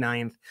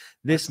 29th.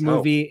 This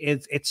movie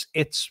is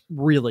it's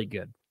really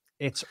good.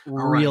 It's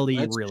really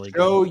good.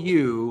 Show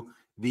you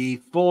the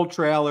full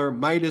trailer.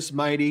 Meidas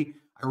Mighty.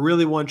 I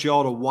really want you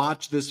all to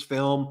watch this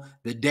film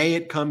the day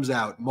it comes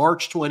out,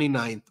 March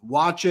 29th.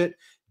 Watch it,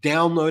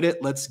 download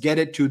it. Let's get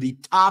it to the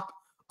top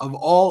of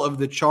all of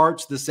the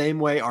charts the same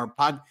way our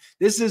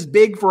This is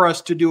big for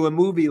us to do a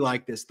movie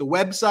like this. The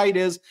website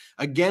is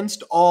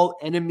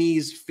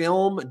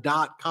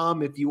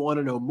againstallenemiesfilm.com if you want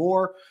to know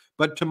more.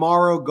 But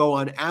tomorrow, go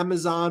on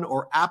Amazon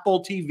or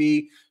Apple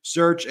TV,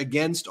 search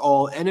Against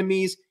All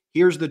Enemies.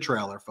 Here's the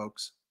trailer,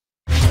 folks.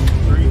 3,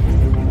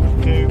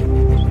 2,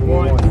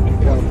 1,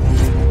 go.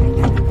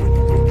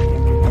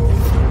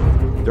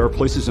 There are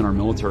places in our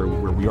military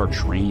where we are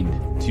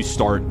trained to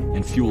start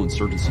and fuel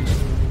insurgencies.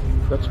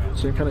 That's the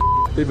same kind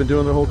of they've been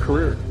doing their whole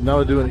career. Now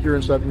they're doing it here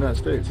inside the United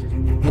States.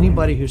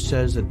 Anybody who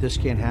says that this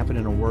can't happen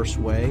in a worse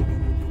way,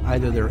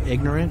 either they're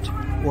ignorant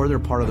or they're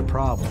part of the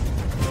problem.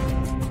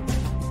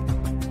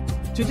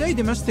 Today,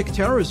 domestic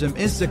terrorism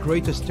is the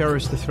greatest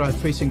terrorist threat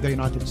facing the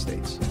United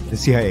States. The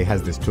CIA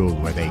has this tool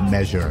where they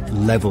measure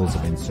levels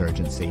of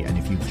insurgency, and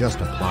if you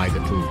just apply the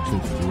tool to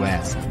the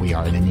U.S., we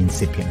are in an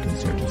incipient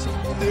insurgency.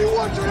 Do you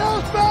want your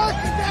house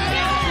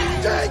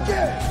back? Take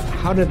it!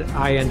 How did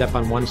I end up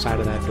on one side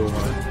of that door,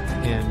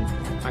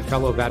 and my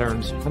fellow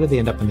veterans, how did they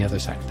end up on the other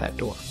side of that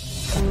door?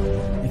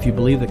 If you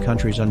believe the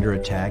country's under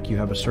attack, you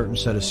have a certain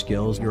set of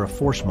skills, you're a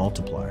force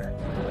multiplier.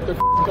 They're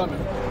coming.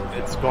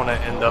 It's going to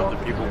end up the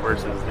people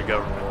versus the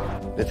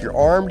government. If you're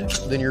armed,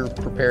 then you're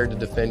prepared to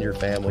defend your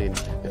family.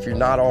 And if you're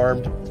not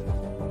armed,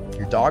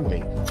 you're dog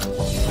meat.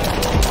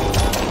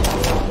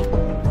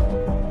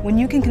 When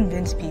you can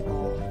convince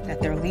people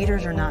that their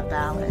leaders are not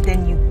valid,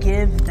 then you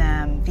give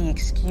them the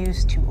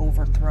excuse to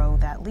overthrow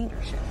that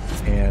leadership.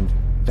 And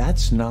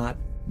that's not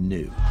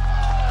new.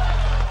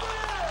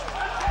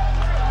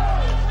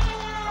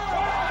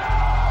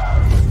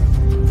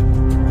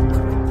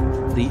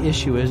 The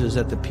issue is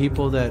that the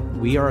people that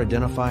we are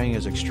identifying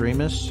as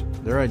extremists,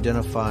 they're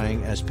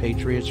identifying as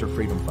patriots or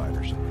freedom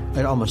fighters.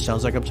 It almost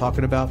sounds like I'm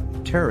talking about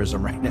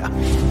terrorism right now.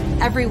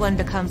 Everyone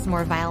becomes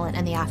more violent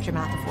in the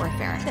aftermath of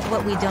warfare.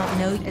 What we don't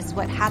know is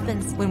what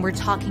happens when we're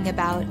talking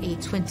about a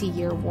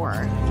 20-year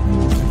war.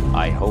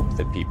 I hope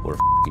that people are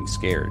f***ing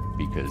scared,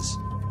 because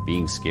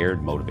being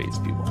scared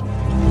motivates people.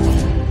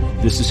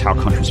 This is how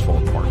countries fall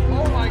apart.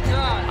 Oh my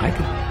God! I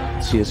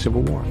could see a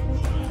civil war.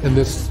 And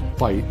this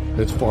fight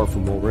that's far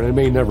from over, and it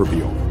may never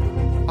be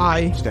over.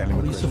 I,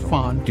 Lisa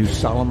Fon, do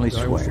solemnly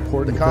swear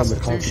the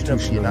Constitution of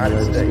the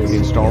United States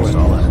against all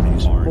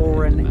enemies,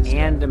 Foreign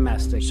and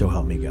domestic. So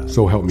help me God.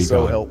 So help me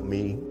So God. help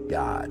me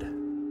God.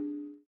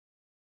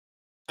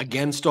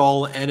 Against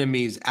All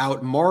Enemies,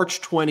 out March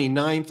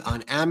 29th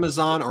on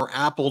Amazon or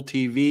Apple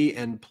TV.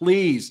 And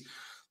please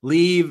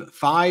leave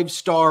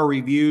 5-star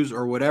reviews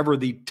or whatever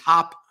the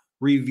top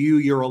review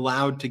you're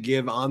allowed to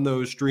give on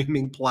those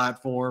streaming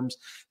platforms.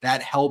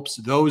 That helps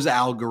those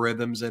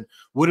algorithms. And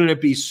wouldn't it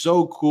be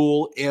so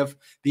cool if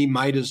the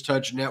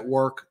MeidasTouch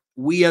Network,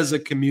 we as a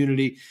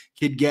community,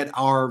 could get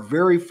our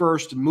very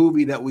first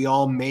movie that we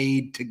all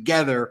made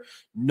together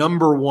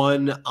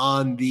 #1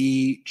 on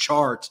the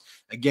charts.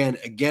 Again,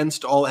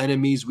 Against All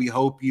Enemies. We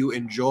hope you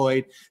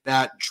enjoyed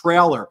that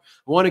trailer.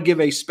 I want to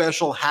give a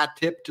special hat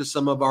tip to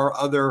some of our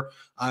other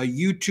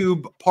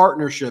YouTube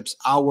partnerships.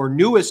 Our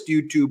newest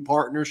YouTube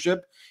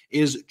partnership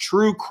is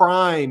True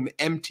Crime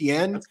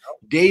MTN.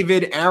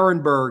 David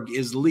Arenberg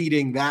is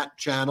leading that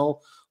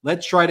channel.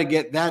 Let's try to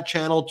get that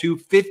channel to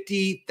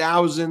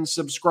 50,000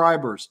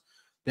 subscribers.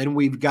 Then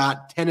we've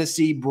got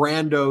Tennessee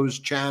Brando's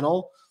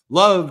channel.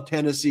 Love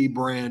Tennessee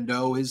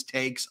Brando. His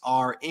takes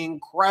are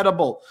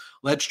incredible.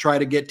 Let's try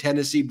to get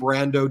Tennessee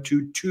Brando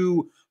to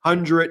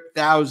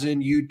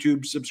 200,000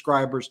 YouTube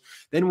subscribers.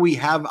 Then we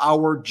have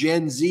our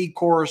Gen Z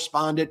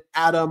correspondent,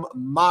 Adam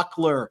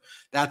Mockler.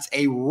 That's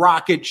a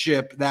rocket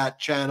ship, that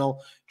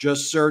channel.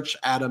 Just search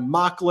Adam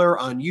Mockler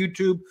on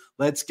YouTube.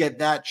 Let's get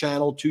that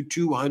channel to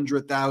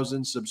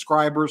 200,000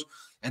 subscribers.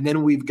 And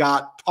then we've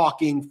got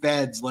Talking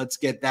Feds. Let's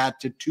get that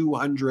to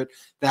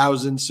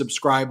 200,000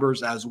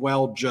 subscribers as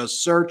well.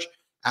 Just search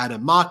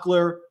Adam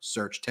Mockler,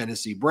 search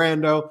Tennessee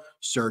Brando,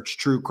 search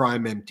True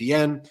Crime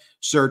MTN,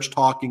 search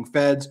Talking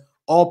Feds.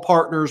 All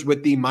partners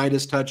with the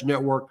MeidasTouch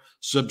Network.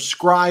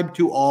 Subscribe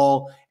to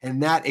all.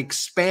 And that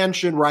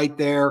expansion right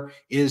there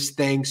is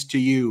thanks to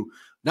you.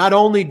 Not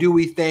only do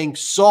we thank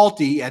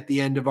Salty at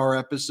the end of our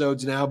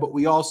episodes now, but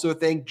we also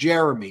thank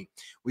Jeremy.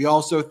 We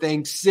also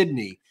thank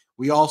Sydney.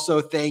 We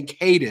also thank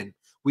Hayden.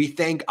 We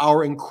thank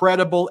our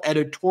incredible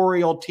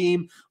editorial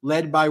team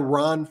led by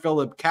Ron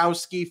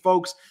Filipkowski.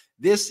 Folks,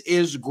 this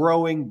is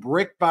growing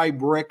brick by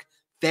brick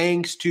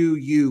thanks to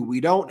you.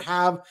 We don't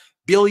have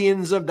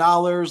billions of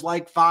dollars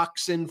like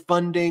Fox in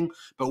funding,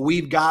 but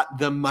we've got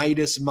the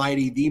Meidas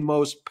Mighty, the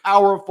most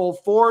powerful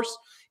force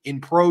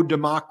in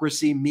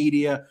pro-democracy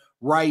media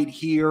right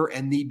here.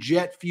 And the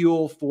jet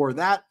fuel for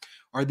that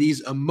are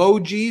these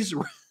emojis.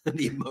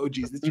 The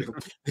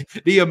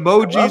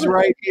emojis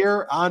right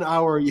here on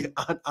our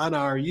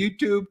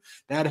YouTube.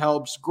 That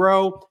helps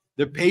grow.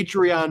 The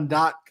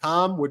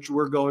patreon.com, which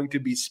we're going to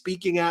be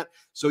speaking at.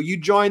 So you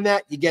join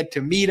that, you get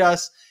to meet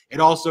us. It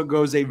also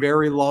goes a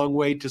very long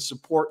way to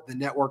support the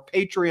network.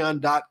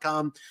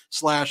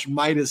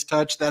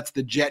 Patreon.com/MeidasTouch. That's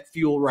the jet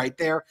fuel right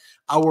there.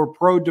 Our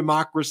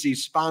pro-democracy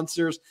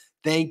sponsors.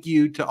 Thank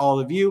you to all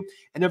of you.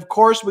 And of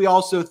course, we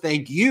also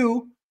thank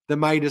you, the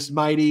Meidas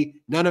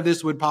Mighty. None of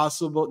this would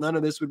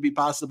be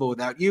possible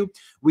without you.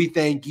 We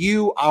thank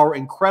you, our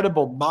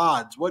incredible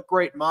mods. What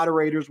great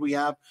moderators we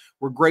have.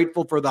 We're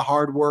grateful for the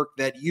hard work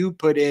that you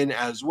put in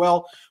as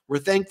well. We're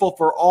thankful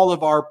for all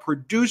of our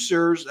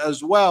producers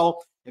as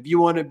well. If you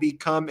want to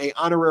become an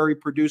honorary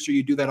producer,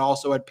 you do that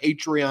also at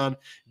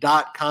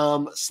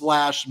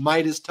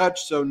patreon.com/MeidasTouch.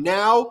 So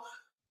now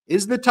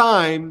is the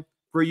time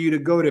for you to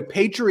go to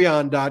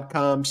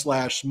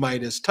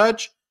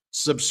patreon.com/MeidasTouch,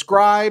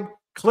 subscribe,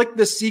 click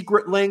the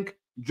secret link,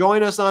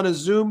 join us on a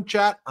Zoom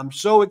chat. I'm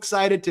so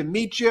excited to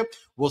meet you.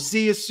 We'll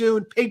see you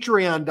soon.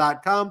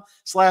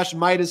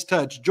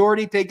 Patreon.com/MeidasTouch.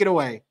 Jordy, take it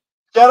away.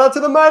 Shout out to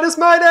the Meidas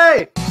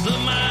Mighty! The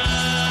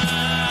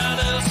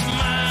Meidas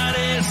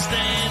Mighty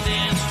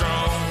standing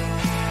strong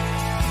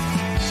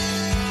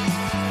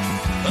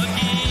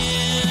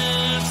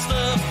against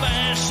the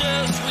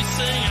fascists. We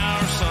sing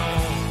our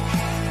song.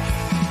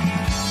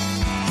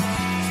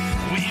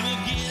 We will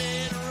get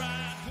it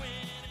right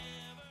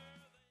whenever.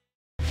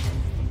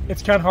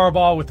 It's Ken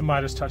Harbaugh with the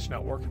MeidasTouch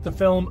Network. The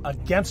film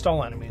Against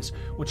All Enemies,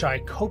 which I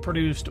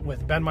co-produced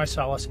with Ben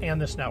Meiselas and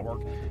this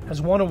network,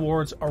 has won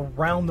awards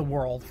around the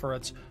world for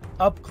its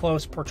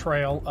up-close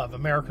portrayal of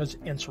America's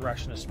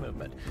insurrectionist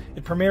movement.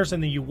 It premieres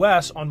in the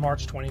U.S. on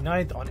March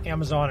 29th on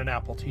Amazon and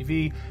Apple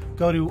TV.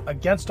 Go to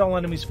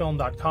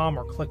againstallenemiesfilm.com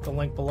or click the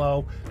link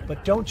below.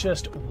 But don't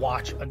just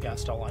watch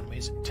Against All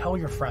Enemies. Tell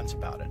your friends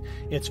about it.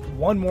 It's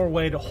one more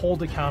way to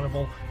hold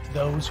accountable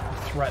those who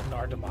threaten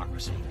our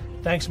democracy.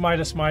 Thanks,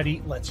 Meidas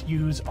Mighty. Let's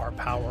use our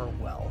power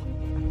well.